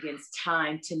working against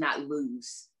time to not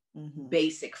lose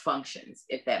basic functions,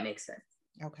 if that makes sense.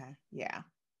 Okay. Yeah.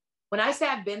 When I say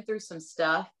I've been through some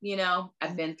stuff,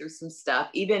 I've been through some stuff,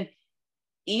 even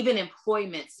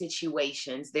employment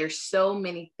situations. There's so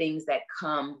many things that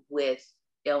come with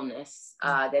illness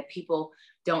that people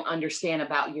don't understand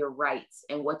about your rights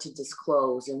and what to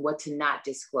disclose and what to not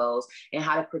disclose and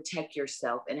how to protect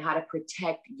yourself and how to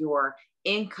protect your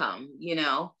income,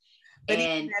 But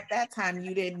even at that time,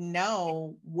 you didn't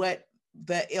know what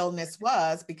the illness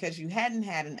was because you hadn't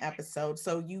had an episode.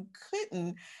 So you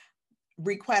couldn't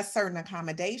request certain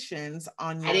accommodations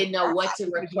on your. I didn't know what to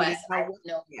request. I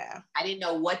didn't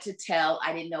know what to tell.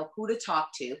 I didn't know who to talk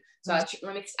to. So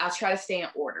I'll try to stay in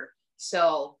order.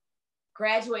 So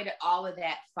graduated, all of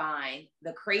that fine.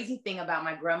 The crazy thing about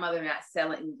my grandmother not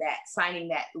signing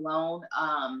that loan,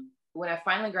 when I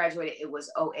finally graduated, it was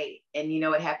 2008. And you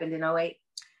know what happened in 2008?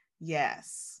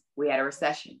 Yes. We had a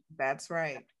recession. That's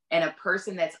right. And a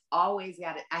person that's always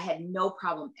got it, I had no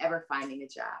problem ever finding a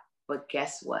job. But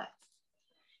guess what?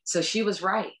 So she was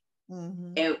right.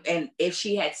 Mm-hmm. And if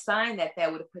she had signed that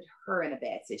would have put her in a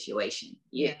bad situation,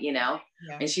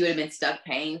 and she would have been stuck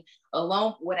paying a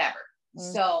loan, whatever.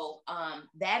 Mm-hmm. So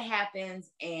that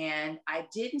happens. And I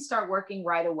didn't start working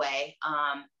right away.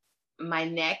 My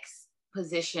next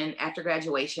position after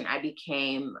graduation, I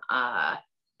became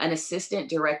an assistant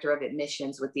director of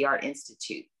admissions with the Art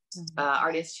Institute,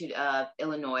 Art Institute of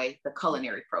Illinois, the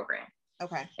culinary program.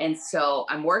 Okay. And so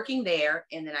I'm working there,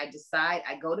 and then I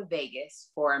go to Vegas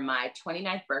for my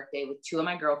 29th birthday with two of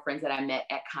my girlfriends that I met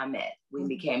at ComEd. We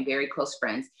became very close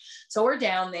friends. So we're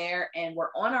down there and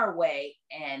we're on our way.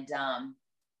 And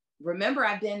remember,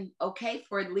 I've been okay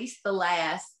for at least the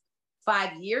last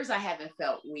 5 years. I haven't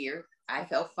felt weird. I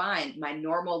felt fine. My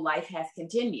normal life has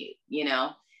continued,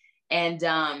 And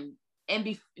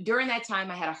during that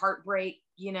time, I had a heartbreak,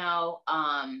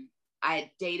 I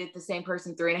had dated the same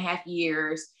person 3.5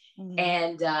 years. Mm-hmm.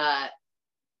 And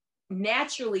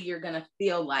naturally, you're going to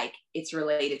feel like it's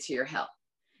related to your health.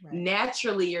 Right.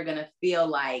 Naturally, you're going to feel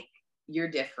like you're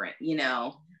different,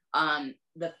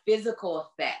 the physical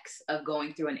effects of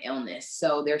going through an illness.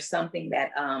 So there's something that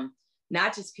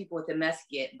not just people with MS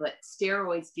get, but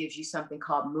steroids gives you something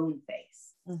called moon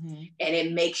face. Mm-hmm. And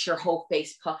it makes your whole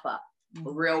face puff up.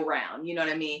 Mm-hmm. Real round, you know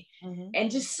what I mean? Mm-hmm. And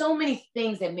just so many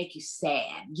things that make you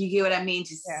sad. You get what I mean?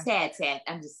 Just sad.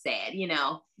 I'm just sad,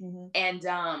 Mm-hmm.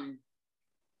 And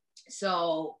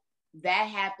so that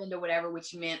happened or whatever,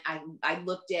 which meant I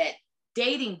looked at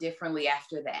dating differently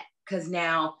after that. Because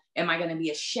now, am I going to be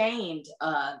ashamed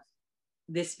of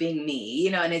this being me?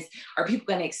 And are people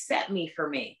going to accept me for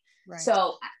me? Right.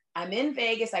 So I'm in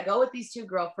Vegas. I go with these two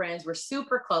girlfriends. We're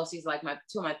super close. These are like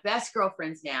two of my best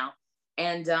girlfriends now.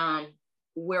 And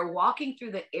we're walking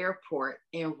through the airport,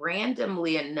 and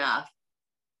randomly enough,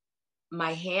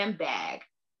 my handbag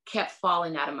kept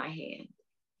falling out of my hand,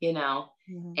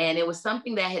 Mm-hmm. And it was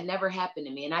something that had never happened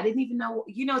to me. And I didn't even know,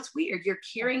 it's weird. You're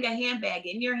carrying a handbag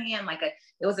in your hand,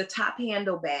 it was a top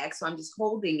handle bag. So I'm just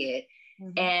holding it.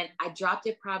 Mm-hmm. And I dropped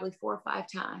it probably 4 or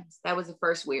 5 times. That was the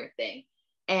first weird thing.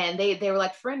 And they were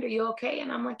like, "Friend, are you okay?"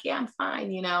 And I'm like, "Yeah, I'm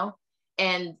fine,"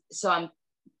 And so I'm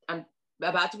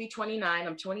about to be 29.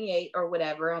 I'm 28 or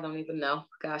whatever. I don't even know.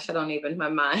 Gosh, I don't even,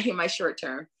 my short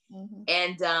term. Mm-hmm.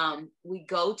 And we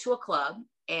go to a club,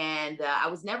 and I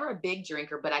was never a big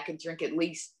drinker, but I could drink at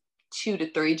least 2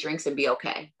 to 3 drinks and be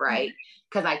okay. Right.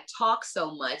 Because I talk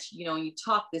so much, when you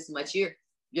talk this much, you're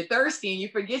thirsty and you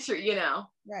forget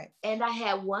Right. And I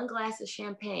had 1 glass of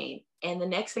champagne. And the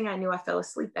next thing I knew, I fell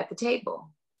asleep at the table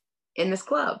in this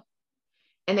club.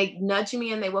 And they nudged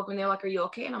me and they woke me. They're like, "Are you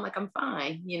okay?" And I'm like, "I'm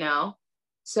fine,"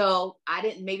 So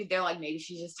they're like, maybe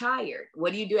she's just tired.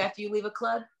 What do you do after you leave a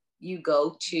club? You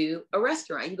go to a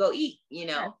restaurant, you go eat,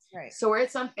 Right. So we're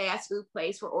at some fast food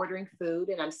place, we're ordering food,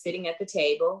 and I'm sitting at the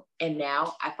table, and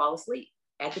now I fall asleep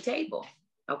at the table.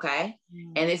 Okay.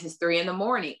 Mm. And this is 3 a.m.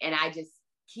 and I just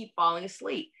keep falling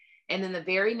asleep. And then the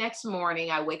very next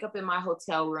morning, I wake up in my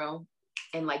hotel room,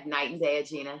 and like night and day,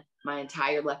 Gina, my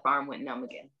entire left arm went numb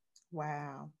again.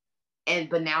 Wow.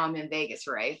 But now I'm in Vegas,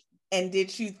 right? And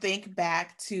did you think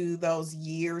back to those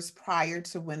years prior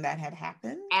to when that had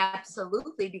happened?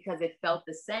 Absolutely, because it felt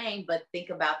the same. But think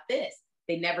about this.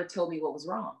 They never told me what was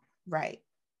wrong. Right.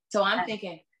 So I'm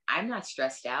thinking, I'm not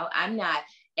stressed out. I'm not,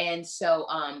 And so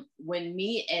when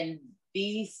me and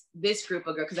this group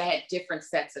of girls, because I had different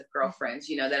sets of girlfriends,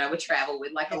 you know, that I would travel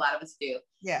with, like a lot of us do.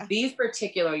 Yeah. These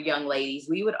particular young ladies,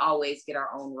 we would always get our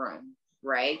own room,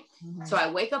 right? Mm-hmm. So I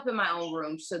wake up in my own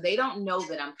room, so they don't know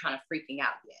that I'm kind of freaking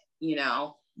out yet, you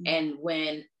know? Mm-hmm. And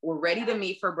when we're ready to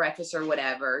meet for breakfast or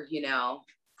whatever, you know,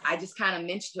 I just kind of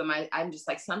mentioned to them, I'm just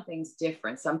like, something's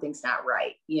different. Something's not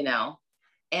right, you know?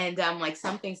 And I'm like,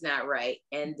 something's not right.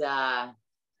 And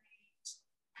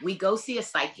we go see a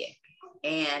psychic.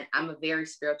 And I'm a very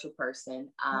spiritual person.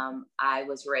 I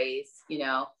was raised, you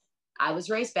know, I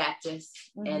was raised Baptist.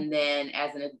 Mm-hmm. And then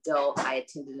as an adult, I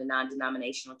attended a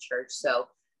non-denominational church. So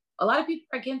a lot of people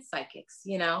are against psychics,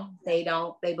 you know, they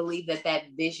believe that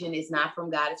vision is not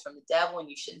from God, it's from the devil and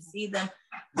you shouldn't see them,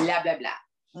 blah, blah, blah.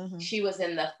 Mm-hmm. She was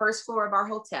in the first floor of our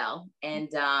hotel. And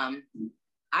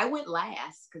I went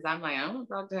last because I'm like, I don't want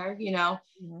to talk to her, you know.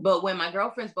 Mm-hmm. But when my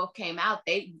girlfriends both came out,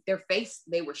 they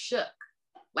were shook.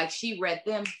 Like she read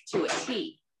them to a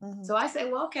T. Mm-hmm. So I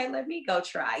said, well, okay, let me go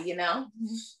try, you know?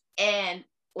 Mm-hmm. And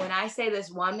when I say this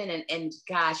woman, and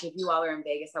gosh, if you all are in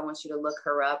Vegas, I want you to look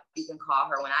her up. You can call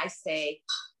her. When I say,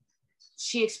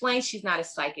 she explains she's not a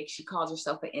psychic. She calls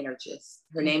herself an energist.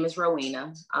 Her name is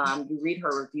Rowena. You read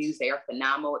her reviews. They are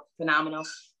phenomenal.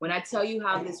 When I tell you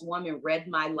how this woman read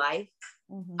my life,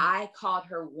 mm-hmm. I called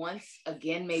her once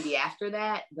again, maybe after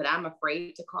that, but I'm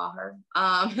afraid to call her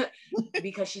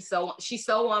because she's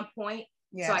so on point.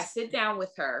 Yes. So I sit down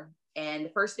with her, and the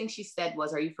first thing she said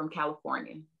was, "Are you from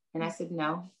California?" And I said,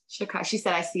 "No, Chicago." She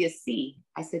said, "I see a C."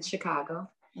 I said, "Chicago."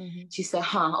 Mm-hmm. She said,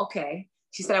 "Huh, okay."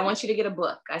 She said, "I want you to get a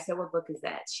book." I said, "What book is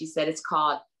that?" She said, "It's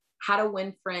called How to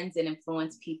Win Friends and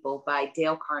Influence People by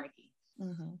Dale Carnegie."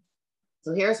 Mm-hmm.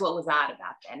 So here's what was odd about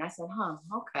that. And I said, "Huh,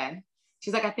 okay."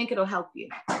 She's like, "I think it'll help you."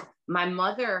 My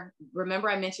mother, remember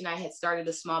I mentioned I had started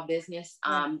a small business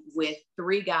with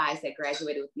 3 guys that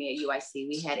graduated with me at UIC.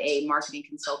 We had a marketing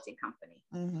consulting company.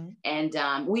 Mm-hmm.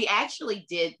 And we actually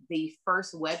did the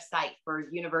first website for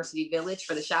University Village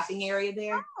for the shopping area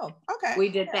there. Oh, okay. We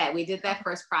did that. We did that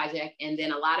first project. And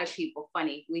then a lot of people,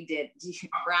 funny, we did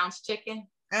Brown's Chicken.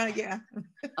 Oh, yeah.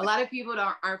 A lot of people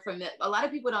aren't familiar. A lot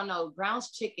of people don't know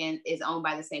Brown's Chicken is owned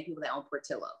by the same people that own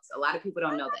Portillo's. A lot of people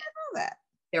don't know that. I know that.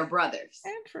 They're brothers.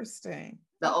 Interesting.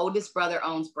 The oldest brother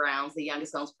owns Brown's. The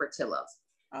youngest owns Portillo's.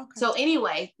 Okay. So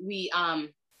anyway,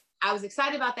 I was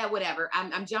excited about that. Whatever.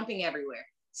 I'm jumping everywhere.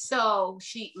 So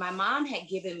my mom had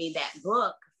given me that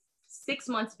book 6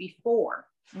 months before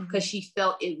because she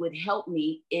felt it would help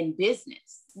me in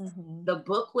business. Mm-hmm. The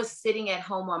book was sitting at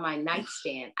home on my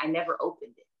nightstand. I never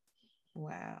opened it.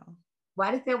 Wow.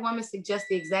 Why did that woman suggest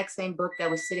the exact same book that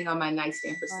was sitting on my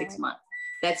nightstand for 6 months?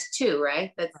 That's 2,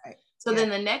 right? That's right. So then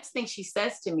the next thing she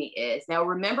says to me is, now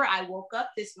remember, I woke up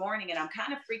this morning and I'm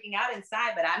kind of freaking out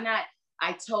inside, but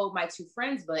I told my 2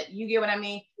 friends, but you get what I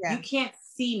mean? Yeah. You can't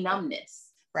see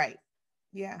numbness. Right.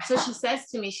 Yeah. So she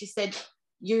says to me, she said,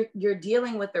 you're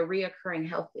dealing with a reoccurring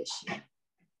health issue.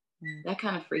 Mm-hmm. That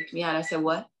kind of freaked me out. I said,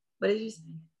 what? What did you say?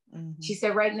 Mm-hmm. She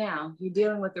said, right now, you're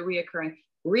dealing with a reoccurring.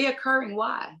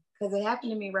 Why? Because it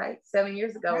happened to me, right? 7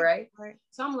 years ago, right?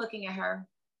 So I'm looking at her.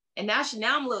 And now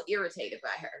I'm a little irritated by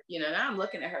her, you know, now I'm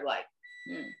looking at her like,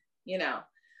 you know,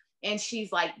 and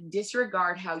she's like,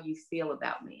 disregard how you feel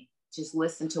about me. Just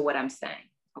listen to what I'm saying.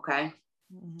 Okay.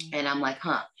 Mm-hmm. And I'm like,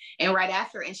 huh. And right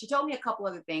after, and she told me a couple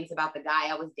other things about the guy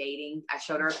I was dating. I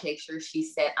showed her a picture. She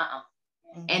said,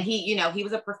 mm-hmm. And he, you know, he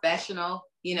was a professional,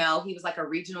 you know, he was like a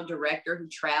regional director who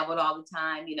traveled all the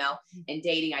time, you know, and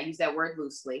dating. I use that word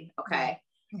loosely. Okay.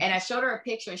 Mm-hmm. And I showed her a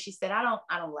picture and she said, I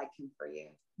don't like him for you.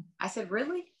 I said,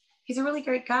 really? He's a really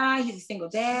great guy. He's a single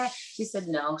dad. She said,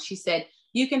 no. She said,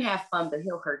 you can have fun, but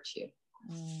he'll hurt you.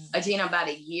 Agena, about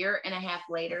a year and a half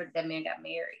later, that man got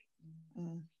married.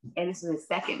 And this was his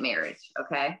second marriage.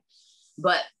 Okay.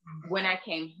 But when I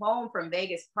came home from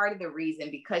Vegas, part of the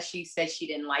reason, because she said she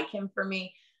didn't like him for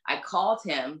me, I called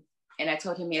him and I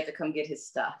told him he had to come get his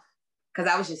stuff because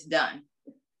I was just done.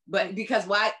 But because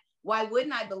why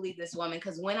wouldn't I believe this woman?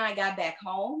 Because when I got back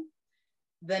home,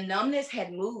 the numbness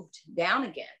had moved down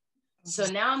again. So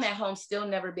now I'm at home still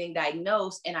never being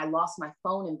diagnosed, and I lost my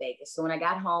phone in Vegas. So when I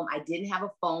got home, I didn't have a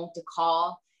phone to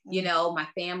call, you know, my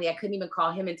family. I couldn't even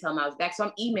call him and tell him I was back. So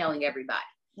I'm emailing everybody.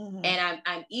 Mm-hmm. And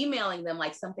I'm emailing them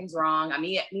like something's wrong. I'm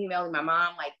emailing my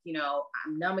mom like, you know,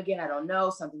 I'm numb again. I don't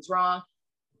know. Something's wrong.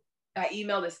 I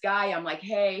email this guy. I'm like,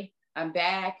 hey, I'm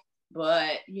back.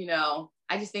 But, you know,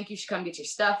 I just think you should come get your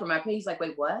stuff from my place. He's like,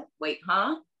 wait, what? Wait,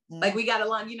 huh? Mm-hmm. Like we got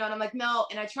along, you know, and I'm like, no.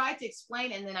 And I tried to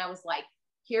explain. And then I was like,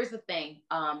 here's the thing.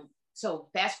 so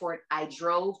fast forward, I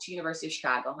drove to University of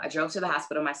Chicago. I drove to the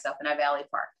hospital myself and I valet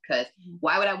parked because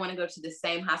why would I want to go to the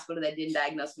same hospital that didn't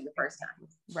diagnose me the first time?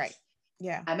 Right.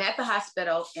 Yeah. I'm at the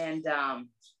hospital and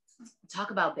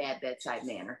talk about bad bedside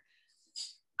manner.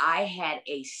 I had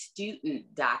a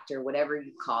student doctor, whatever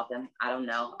you call them. I don't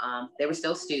know. They were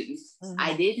still students.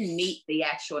 I didn't meet the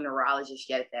actual neurologist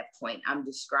yet at that point. I'm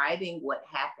describing what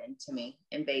happened to me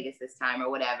in Vegas this time or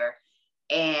whatever.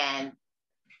 And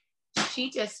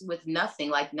she just, with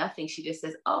nothing, she just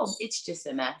says, oh, it's just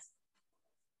a mess.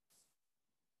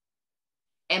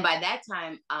 And by that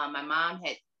time, my mom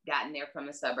had gotten there from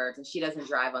the suburbs and she doesn't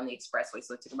drive on the expressway.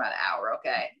 So it took about an hour.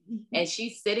 Okay. And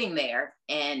she's sitting there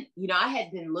and, you know, I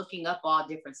had been looking up all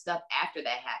different stuff after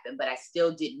that happened, but I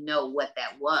still didn't know what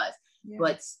that was,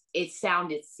 but it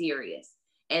sounded serious.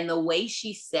 And the way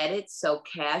she said it so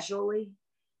casually,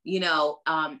 you know,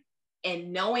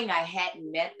 and knowing I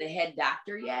hadn't met the head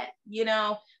doctor yet, you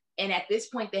know, and at this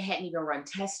point they hadn't even run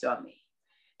tests on me.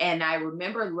 And I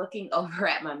remember looking over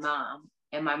at my mom.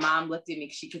 And my mom looked at me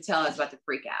because she could tell I was about to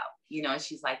freak out, you know, and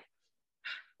she's like,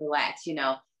 relax, you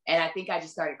know. And I think I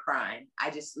just started crying.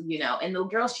 I just, you know, and the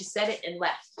girl, she said it and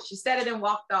left. She said it and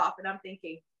walked off. And I'm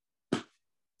thinking, do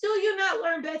you not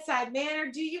learn bedside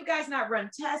manner? Do you guys not run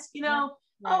tests? You know,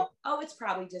 right. Oh, it's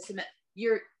probably just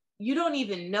you don't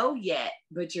even know yet,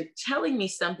 but you're telling me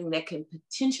something that can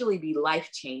potentially be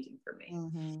life-changing for me.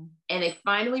 And they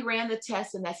finally ran the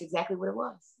test and that's exactly what it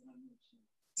was.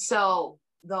 So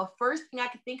the first thing I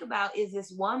could think about is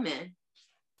this woman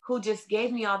who just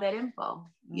gave me all that info.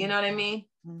 You know what I mean?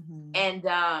 And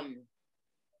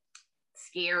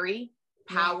scary,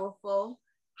 powerful.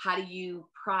 How do you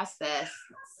process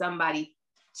somebody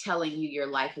telling you your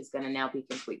life is going to now be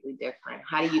completely different?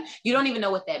 How do you don't even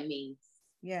know what that means.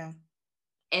 Yeah.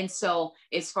 And so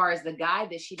as far as the guy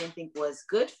that she didn't think was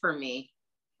good for me,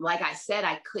 like I said,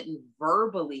 I couldn't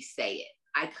verbally say it.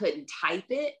 I couldn't type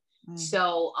it.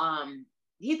 So,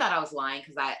 he thought I was lying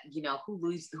because you know, who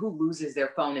loses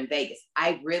their phone in Vegas?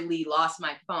 I really lost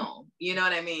my phone. You know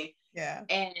what I mean? Yeah.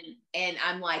 And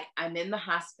I'm like, I'm in the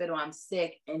hospital, I'm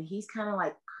sick. And he's kind of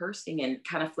like cursing and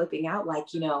kind of flipping out.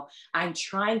 Like, you know, I'm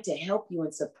trying to help you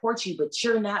and support you, but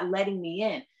you're not letting me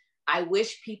in. I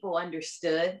wish people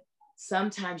understood.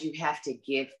 Sometimes you have to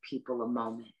give people a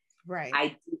moment. Right.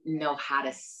 I didn't know how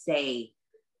to say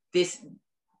this.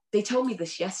 They told me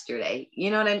this yesterday.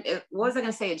 You know what I mean? What was I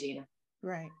going to say, Gina?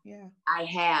 Right. Yeah. I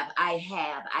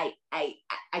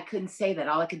couldn't say that.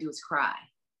 All I could do was cry,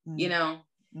 you know?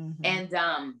 And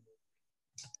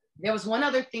there was one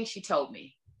other thing she told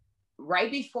me.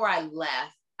 Right before I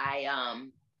left, I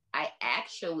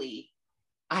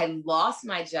lost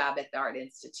my job at the Art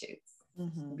Institute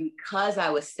because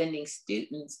I was sending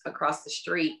students across the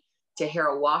street to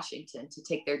Harold Washington to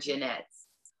take their gen eds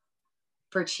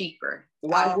for cheaper.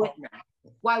 Why wouldn't I?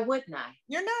 Why wouldn't I?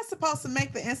 You're not supposed to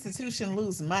make the institution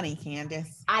lose money,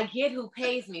 Candace. I get who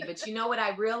pays me, but you know what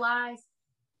I realized?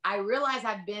 I realized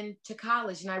I've been to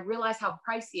college and I realized how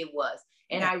pricey it was.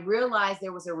 And I realized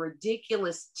there was a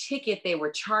ridiculous ticket they were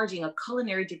charging. A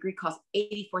culinary degree cost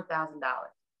 $84,000.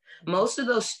 Most of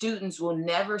those students will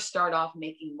never start off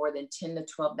making more than $10 to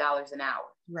 $12 an hour.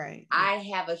 Right. I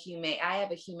have a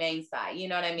humane side. You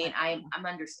know what I mean? I'm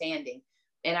understanding.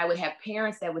 And I would have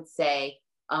parents that would say,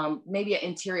 maybe an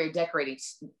interior decorating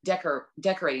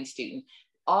student,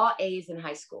 all A's in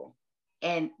high school.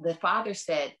 And the father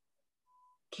said,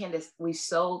 Candace, we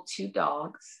sold 2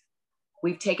 dogs.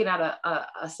 We've taken out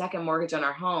a second mortgage on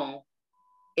our home.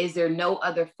 Is there no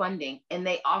other funding? And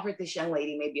they offered this young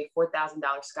lady maybe a $4,000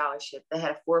 scholarship that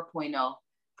had a 4.0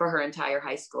 for her entire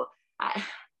high school.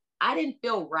 I didn't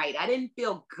feel right. I didn't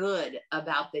feel good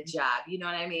about the job. You know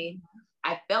what I mean?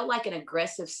 I felt like an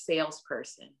aggressive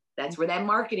salesperson. That's where that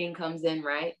marketing comes in,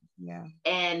 right? Yeah.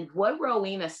 And what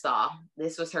Rowena saw,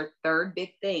 this was her third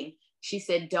big thing. She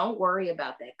said, don't worry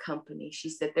about that company. She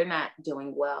said, they're not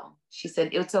doing well. She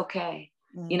said, it's okay.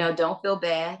 You know, don't feel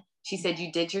bad. She said,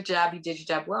 you did your job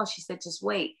well. She said, just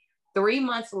wait. 3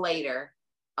 months later,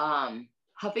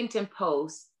 Huffington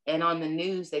Post and on the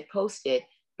news, they posted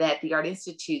that the Art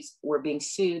Institutes were being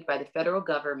sued by the federal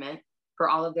government for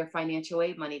all of their financial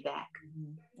aid money back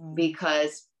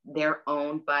because they're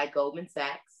owned by Goldman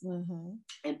Sachs.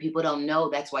 And people don't know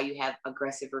that's why you have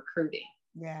aggressive recruiting.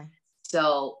 Yeah.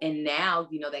 So, and now,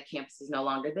 you know, that campus is no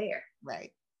longer there.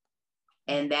 Right.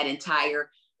 And that entire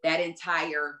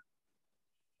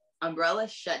umbrella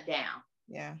shut down.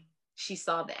 Yeah. She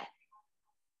saw that.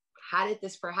 How did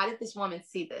this woman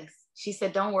see this? She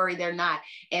said, don't worry, they're not.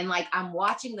 And like, I'm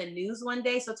watching the news one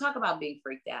day. So talk about being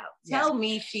freaked out. Tell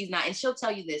me she's not, and she'll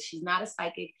tell you this. She's not a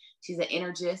psychic. She's an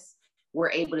energist.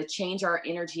 we're able to change our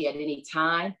energy at any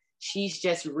time. She's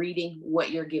just reading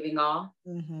what you're giving off,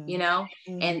 you know?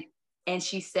 And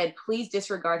she said, please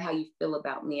disregard how you feel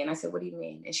about me. And I said, what do you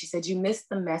mean? And she said, you missed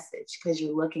the message because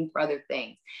you're looking for other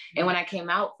things. And when I came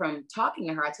out from talking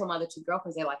to her, I told my other two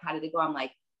girlfriends, they're like, how did it go? I'm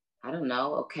like, I don't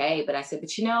know. Okay. But I said,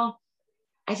 but you know,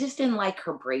 I just didn't like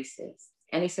her braces.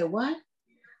 And they said, what?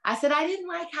 I said, I didn't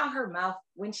like how her mouth,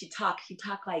 when she talked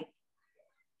like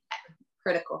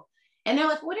critical. And they're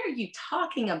like, what are you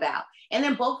talking about? And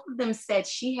then both of them said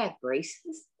she had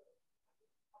braces.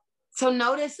 So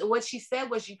notice what she said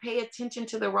was, you pay attention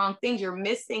to the wrong things. You're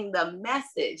missing the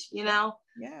message, you know?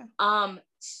 Yeah.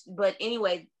 But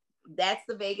anyway, that's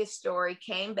the Vegas story.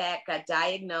 Came back, got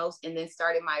diagnosed, and then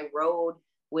started my road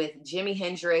with Jimi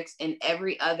Hendrix and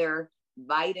every other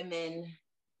vitamin,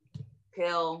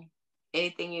 pill,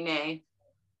 anything you name.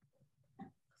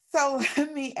 So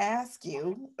let me ask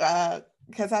you,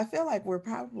 because I feel like we're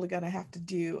probably going to have to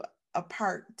do a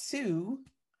part 2.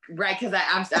 Right, because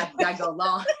I go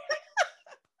long.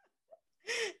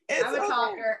 I'm a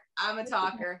talker. I'm a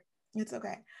talker. It's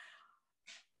okay.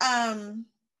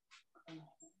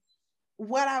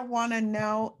 What I want to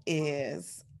know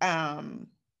is,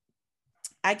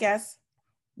 I guess,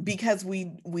 because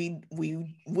we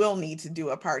will need to do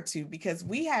a part 2, because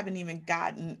we haven't even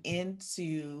gotten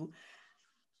into,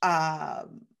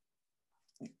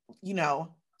 you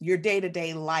know, your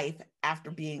day-to-day life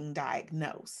after being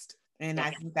diagnosed. And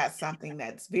I think that's something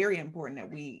that's very important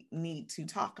that we need to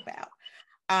talk about.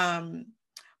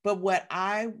 But what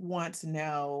I want to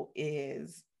know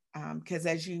is, because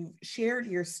as you shared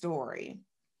your story,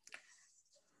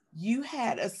 you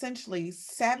had essentially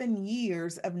 7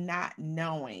 years of not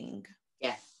knowing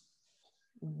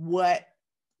what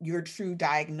your true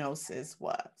diagnosis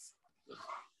was.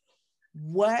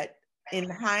 What, in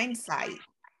hindsight,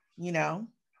 you know,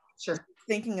 sure,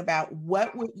 thinking about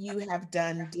what would you have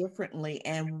done differently,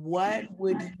 and what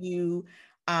would you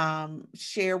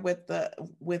share with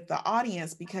the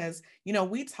audience? Because, you know,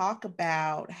 we talk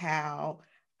about how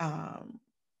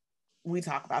we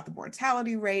talk about the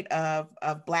mortality rate of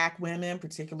Black women,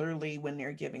 particularly when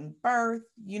they're giving birth,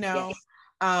 you know,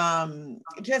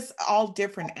 just all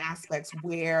different aspects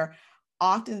where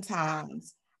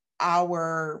oftentimes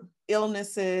our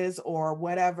illnesses or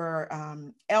whatever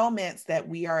ailments that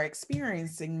we are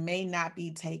experiencing may not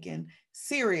be taken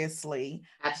seriously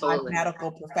by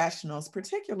medical professionals,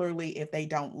 particularly if they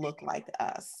don't look like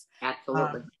us.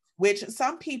 Absolutely. Which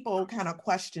some people kind of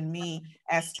question me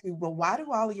as to, well, why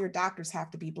do all of your doctors have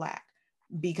to be Black?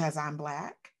 Because I'm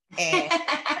Black. And,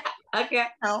 okay.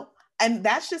 You know, and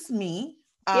that's just me.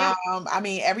 Yeah. I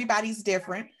mean, everybody's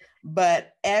different,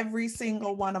 but every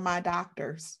single one of my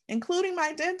doctors, including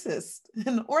my dentist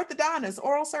and orthodontist,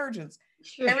 oral surgeons,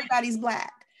 everybody's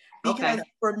Black. Because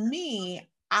for me,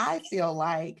 I feel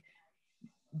like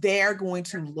they're going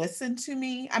to listen to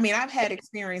me. I mean, I've had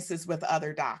experiences with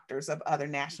other doctors of other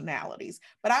nationalities,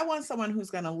 but I want someone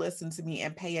who's going to listen to me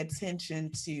and pay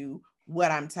attention to what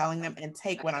I'm telling them and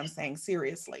take what I'm saying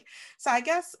seriously. So I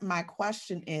guess my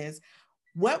question is,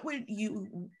 what would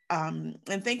you, and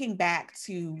thinking back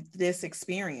to this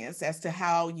experience as to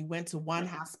how you went to one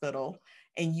hospital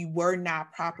and you were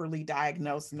not properly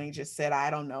diagnosed and they just said, I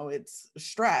don't know, it's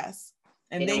stress.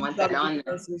 And then you go to the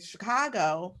University of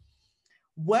Chicago.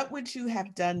 What would you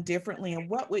have done differently, and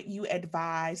what would you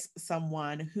advise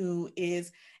someone who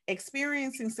is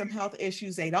experiencing some health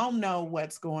issues? They don't know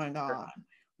what's going on.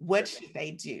 What should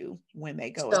they do when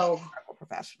they go to a medical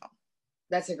professional?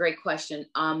 That's a great question.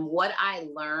 What I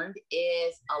learned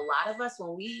is a lot of us,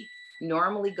 when we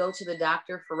normally go to the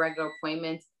doctor for regular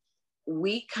appointments,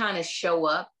 we kind of show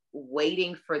up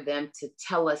waiting for them to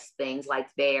tell us things like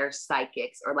they're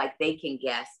psychics or like they can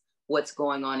guess what's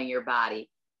going on in your body.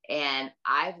 And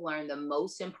I've learned the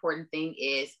most important thing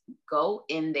is go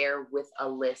in there with a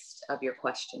list of your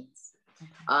questions.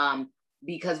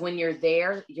 Because when you're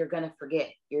there, you're going to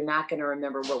forget. You're not going to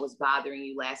remember what was bothering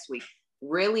you last week.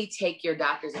 Really take your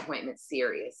doctor's appointment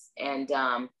serious and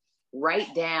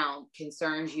write down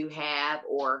concerns you have,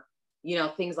 or, you know,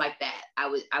 things like that. I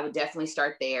would definitely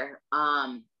start there.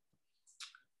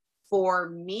 For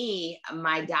me,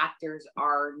 my doctors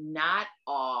are not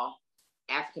all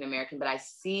African-American, but I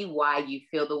see why you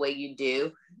feel the way you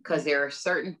do, because there are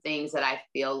certain things that I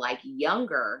feel like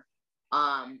younger,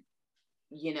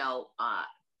 female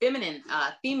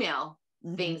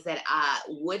things that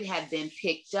would have been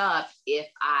picked up if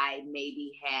I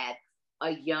maybe had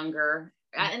a younger,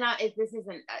 and this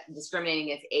isn't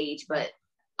discriminating against age, but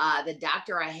the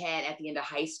doctor I had at the end of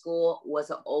high school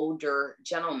was an older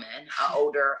gentleman,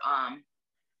 older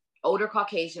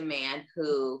Caucasian man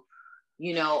who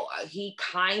he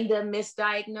kind of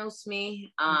misdiagnosed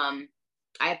me.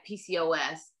 I have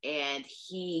PCOS, and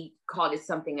he called it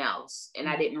something else. And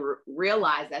I didn't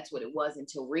realize that's what it was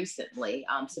until recently,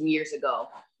 some years ago,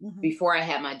 before I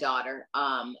had my daughter.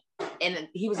 And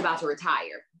he was about to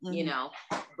retire,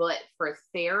 but for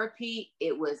therapy,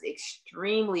 it was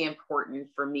extremely important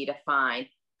for me to find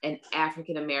an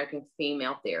African-American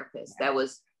female therapist. That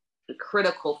was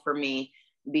critical for me,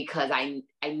 because I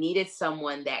needed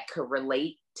someone that could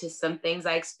relate to some things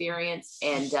I experienced,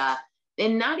 and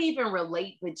not even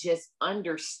relate, but just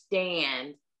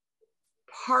understand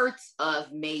parts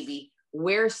of maybe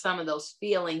where some of those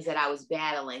feelings that I was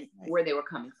battling, where they were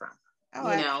coming from.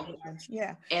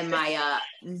 Yeah. And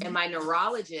my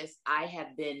neurologist, I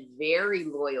have been very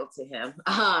loyal to him,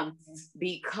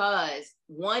 because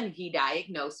one, he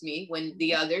diagnosed me when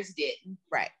the others didn't.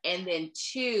 Right. And then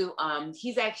two,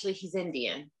 he's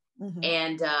Indian.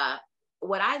 And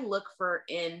what I look for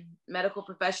in medical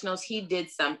professionals, he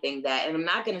did something that, and I'm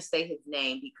not going to say his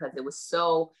name because it was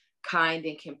so kind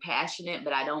and compassionate,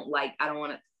 but I don't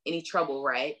want any trouble.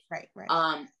 Right.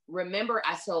 Remember,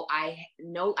 I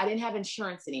didn't have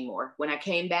insurance anymore when I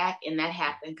came back, and that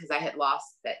happened because I had lost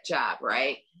that job.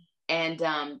 Right. And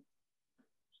when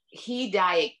he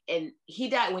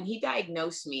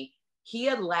diagnosed me, he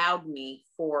allowed me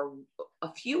for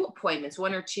a few appointments,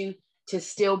 one or two, to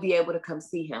still be able to come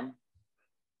see him.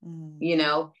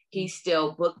 He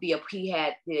still booked he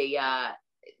had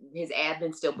his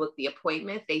admin still booked the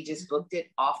appointment. They just booked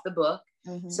it off the book,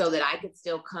 so that I could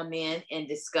still come in and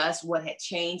discuss what had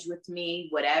changed with me,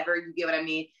 whatever, you get what I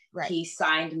mean? Right. He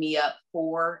signed me up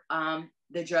for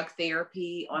the drug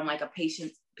therapy on like a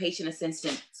patient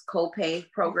assistance copay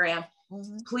program.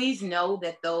 Please know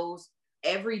that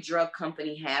every drug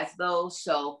company has those.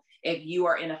 So if you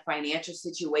are in a financial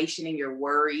situation and you're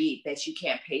worried that you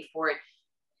can't pay for it,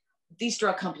 these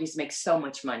drug companies make so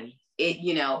much money.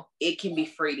 It can be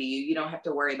free to you. You don't have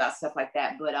to worry about stuff like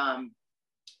that. But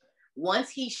once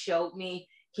he showed me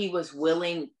he was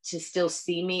willing to still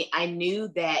see me, I knew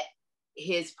that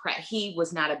he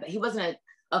wasn't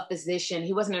a physician.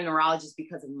 He wasn't a neurologist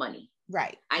because of money.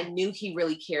 Right. I knew he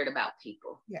really cared about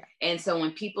people. Yeah. And so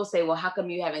when people say, well, how come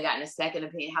you haven't gotten a second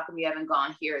opinion? How come you haven't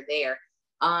gone here or there?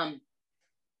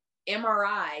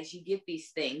 MRIs, you get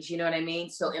these things, you know what I mean?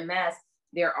 So MS,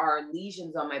 there are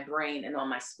lesions on my brain and on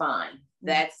my spine.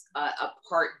 That's a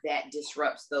part that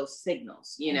disrupts those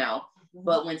signals,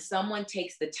 But when someone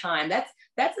takes the time,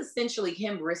 that's essentially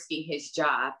him risking his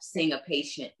job, seeing a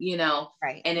patient,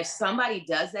 Right. And if somebody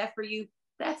does that for you,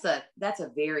 that's a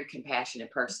very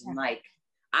compassionate person. Yeah. Like,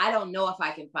 I don't know if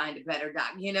I can find a better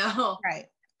doc, Right.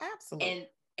 Absolutely.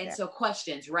 And so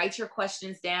questions, write your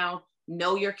questions down,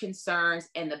 know your concerns.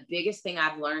 And the biggest thing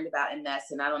I've learned about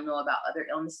MS, and I don't know about other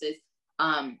illnesses,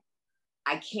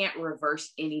 I can't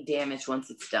reverse any damage once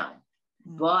it's done,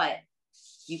 but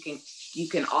you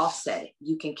can offset it.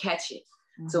 You can catch it.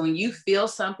 So when you feel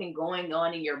something going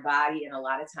on in your body, and a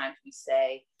lot of times we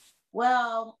say,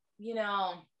 well,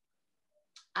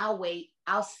 I'll wait,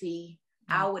 I'll see,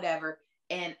 I'll whatever.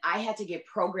 And I had to get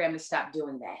programmed to stop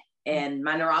doing that. And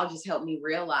my neurologist helped me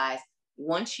realize,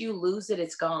 once you lose it,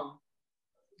 it's gone.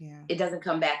 Yeah. It doesn't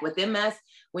come back. With MS,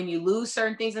 when you lose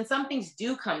certain things, and some things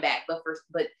do come back, but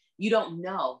you don't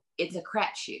know. It's a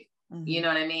crapshoot. You know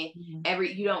what I mean?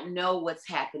 You don't know what's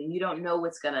happening. You don't know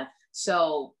what's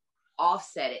so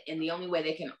offset it. And the only way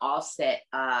they can offset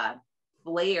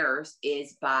flares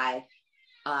is by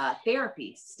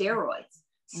therapy, steroids.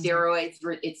 Steroids,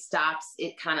 it stops,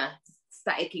 it can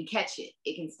catch it.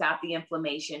 It can stop the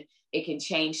inflammation. It can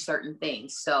change certain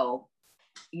things. So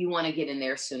you want to get in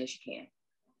there as soon as you can.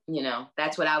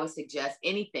 That's what I would suggest.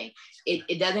 Anything.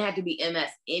 It doesn't have to be MS.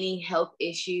 Any health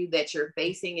issue that you're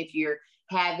facing, if you're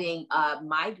having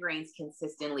migraines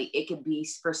consistently, it could be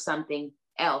for something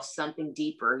else, something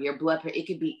deeper, your blood pressure, it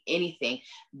could be anything.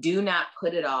 Do not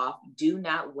put it off. Do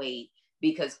not wait,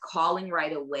 because calling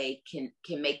right away can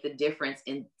make the difference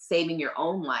in saving your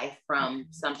own life from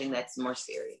something that's more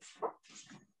serious.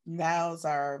 Those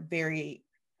are very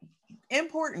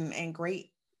important and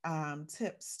great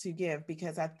tips to give,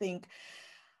 because I think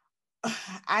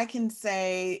I can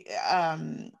say,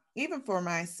 even for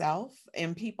myself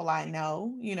and people I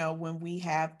know, when we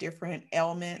have different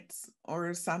ailments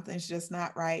or something's just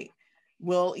not right,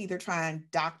 we'll either try and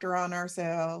doctor on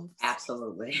ourselves.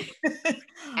 Absolutely.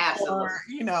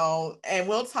 Absolutely. Or, and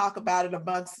we'll talk about it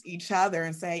amongst each other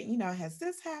and say, has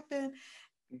this happened?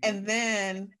 And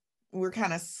then we're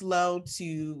kind of slow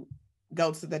to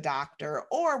go to the doctor,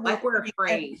 or we're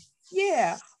afraid.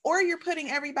 Yeah. Or you're putting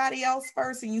everybody else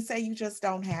first and you say you just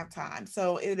don't have time.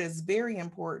 So it is very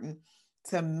important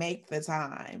to make the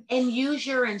time. And use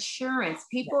your insurance.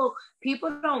 People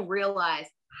don't realize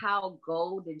how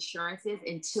gold insurance is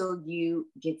until you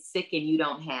get sick and you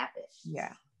don't have it.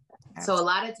 Yeah. Absolutely. So a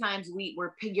lot of times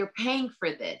you're paying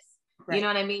for this. Right. You know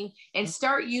what I mean? And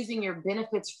start using your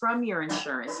benefits from your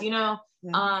insurance.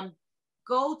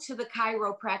 Go to the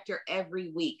chiropractor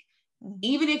every week. Mm-hmm.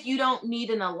 Even if you don't need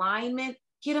an alignment,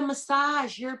 get a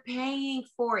massage. You're paying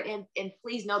for it. And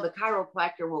please know the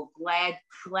chiropractor will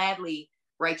gladly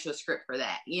write you a script for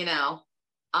that.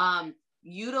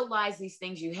 Utilize these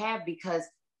things you have, because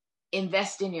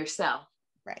invest in yourself.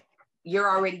 Right. You're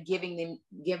already giving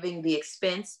the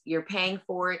expense. You're paying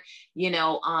for it.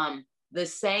 The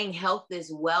saying health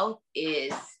is wealth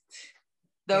is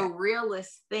the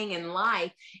realest thing in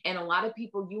life. And a lot of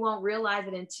people, you won't realize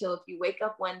it until if you wake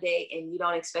up one day and you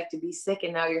don't expect to be sick,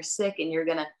 and now you're sick and you're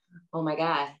gonna, oh my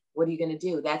God, what are you gonna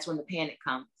do? That's when the panic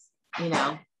comes,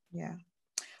 Yeah.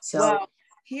 So well,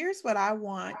 here's what I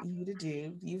want you to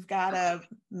do. You've got to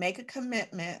make a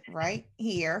commitment right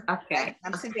here. Okay.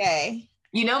 Today.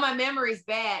 My memory's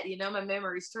bad. My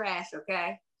memory's trash.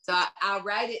 Okay. So I'll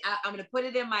write it. I'm going to put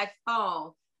it in my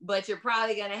phone, but you're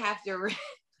probably going to have to.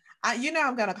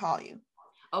 I'm going to call you.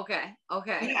 Okay.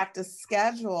 We have to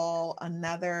schedule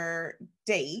another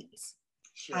date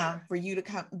for you to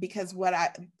come, because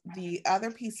the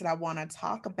other piece that I want to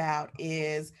talk about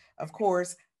is, of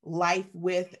course, life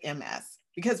with MS,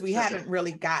 because we haven't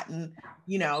really gotten,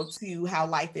 to how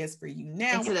life is for you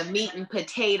now. Into the meat and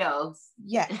potatoes.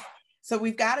 Yes. So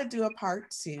we've got to do a part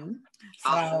 2.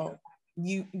 Awesome. So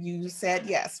you said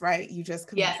yes, right? You just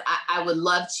committed. Yes, I would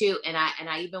love to, and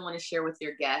I even want to share with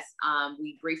your guests.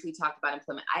 We briefly talked about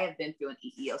employment. I have been through an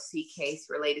EEOC case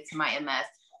related to my MS,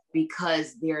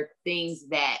 because there are things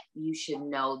that you should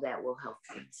know that will help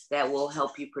you, that will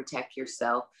help you protect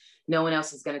yourself. No one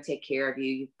else is going to take care of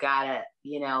you. You've got to,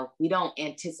 we don't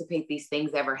anticipate these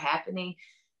things ever happening,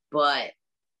 but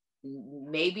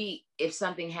maybe if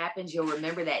something happens, you'll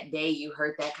remember that day you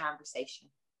heard that conversation.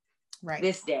 Right.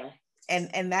 This day.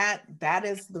 And that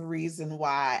is the reason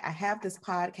why I have this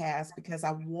podcast, because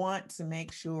I want to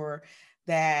make sure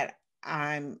that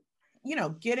I'm,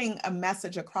 getting a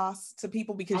message across to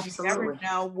people, because Absolutely. You never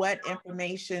know what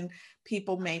information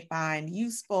people may find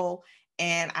useful.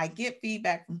 And I get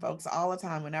feedback from folks all the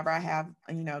time whenever I have,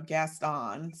 guests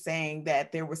on, saying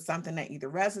that there was something that either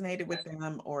resonated with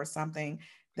them or something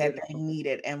that they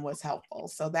needed and was helpful.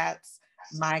 So that's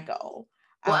my goal.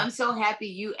 Well, I'm so happy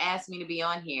you asked me to be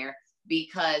on here,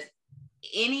 because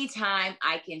anytime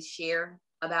I can share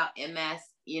about MS,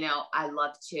 I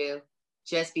love to,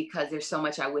 just because there's so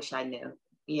much I wish I knew.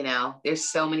 There's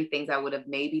so many things I would have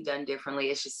maybe done differently.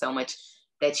 It's just so much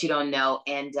that you don't know.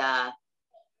 And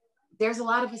there's a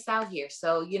lot of us out here.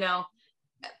 So,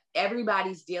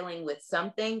 everybody's dealing with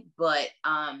something, but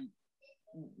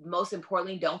most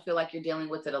importantly, don't feel like you're dealing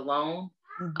with it alone.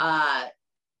 Mm-hmm.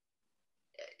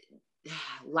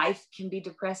 Life can be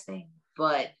depressing,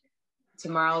 but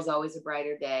tomorrow is always a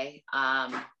brighter day.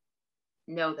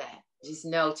 Know that. Just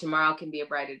know tomorrow can be a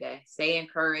brighter day. Stay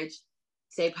encouraged,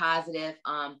 stay positive.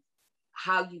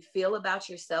 How you feel about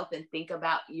yourself and think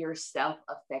about yourself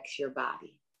affects your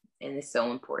body. And it's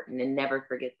so important. And never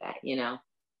forget that,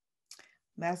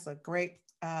 That's a great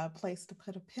place to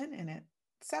put a pin in it.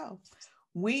 So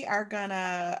we are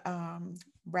gonna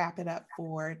wrap it up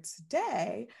for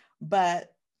today,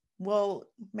 but we'll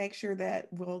make sure that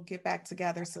we'll get back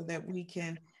together so that we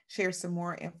can share some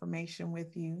more information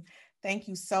with you. Thank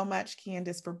you so much,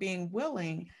 Candace, for being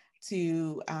willing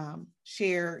to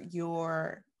share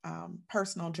your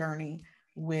personal journey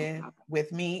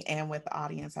with me and with the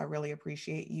audience. I really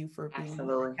appreciate you for being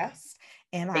a guest.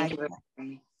 And I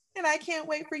can't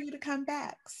wait for you to come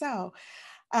back. So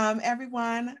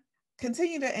everyone,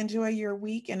 continue to enjoy your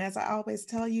week. And as I always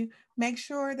tell you, make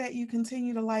sure that you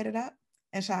continue to light it up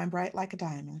and shine bright like a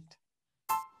diamond.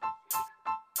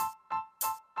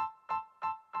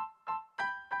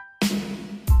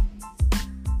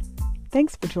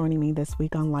 Thanks for joining me this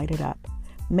week on Light It Up.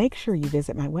 Make sure you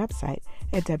visit my website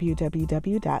at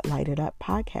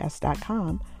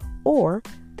www.lightituppodcast.com or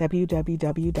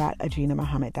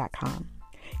www.ajinamuhammad.com.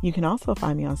 You can also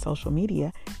find me on social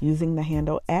media using the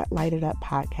handle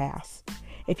 @LightItUpPodcasts.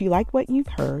 If you like what you've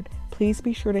heard, please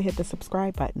be sure to hit the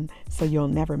subscribe button so you'll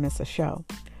never miss a show.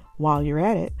 While you're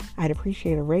at it, I'd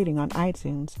appreciate a rating on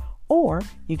iTunes, or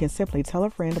you can simply tell a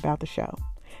friend about the show.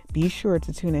 Be sure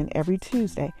to tune in every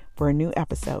Tuesday for a new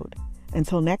episode.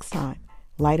 Until next time,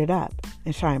 light it up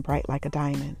and shine bright like a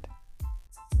diamond.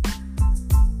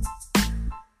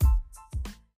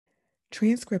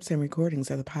 Transcripts and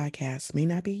recordings of the podcast may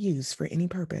not be used for any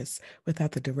purpose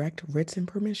without the direct written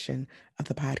permission of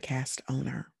the podcast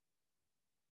owner.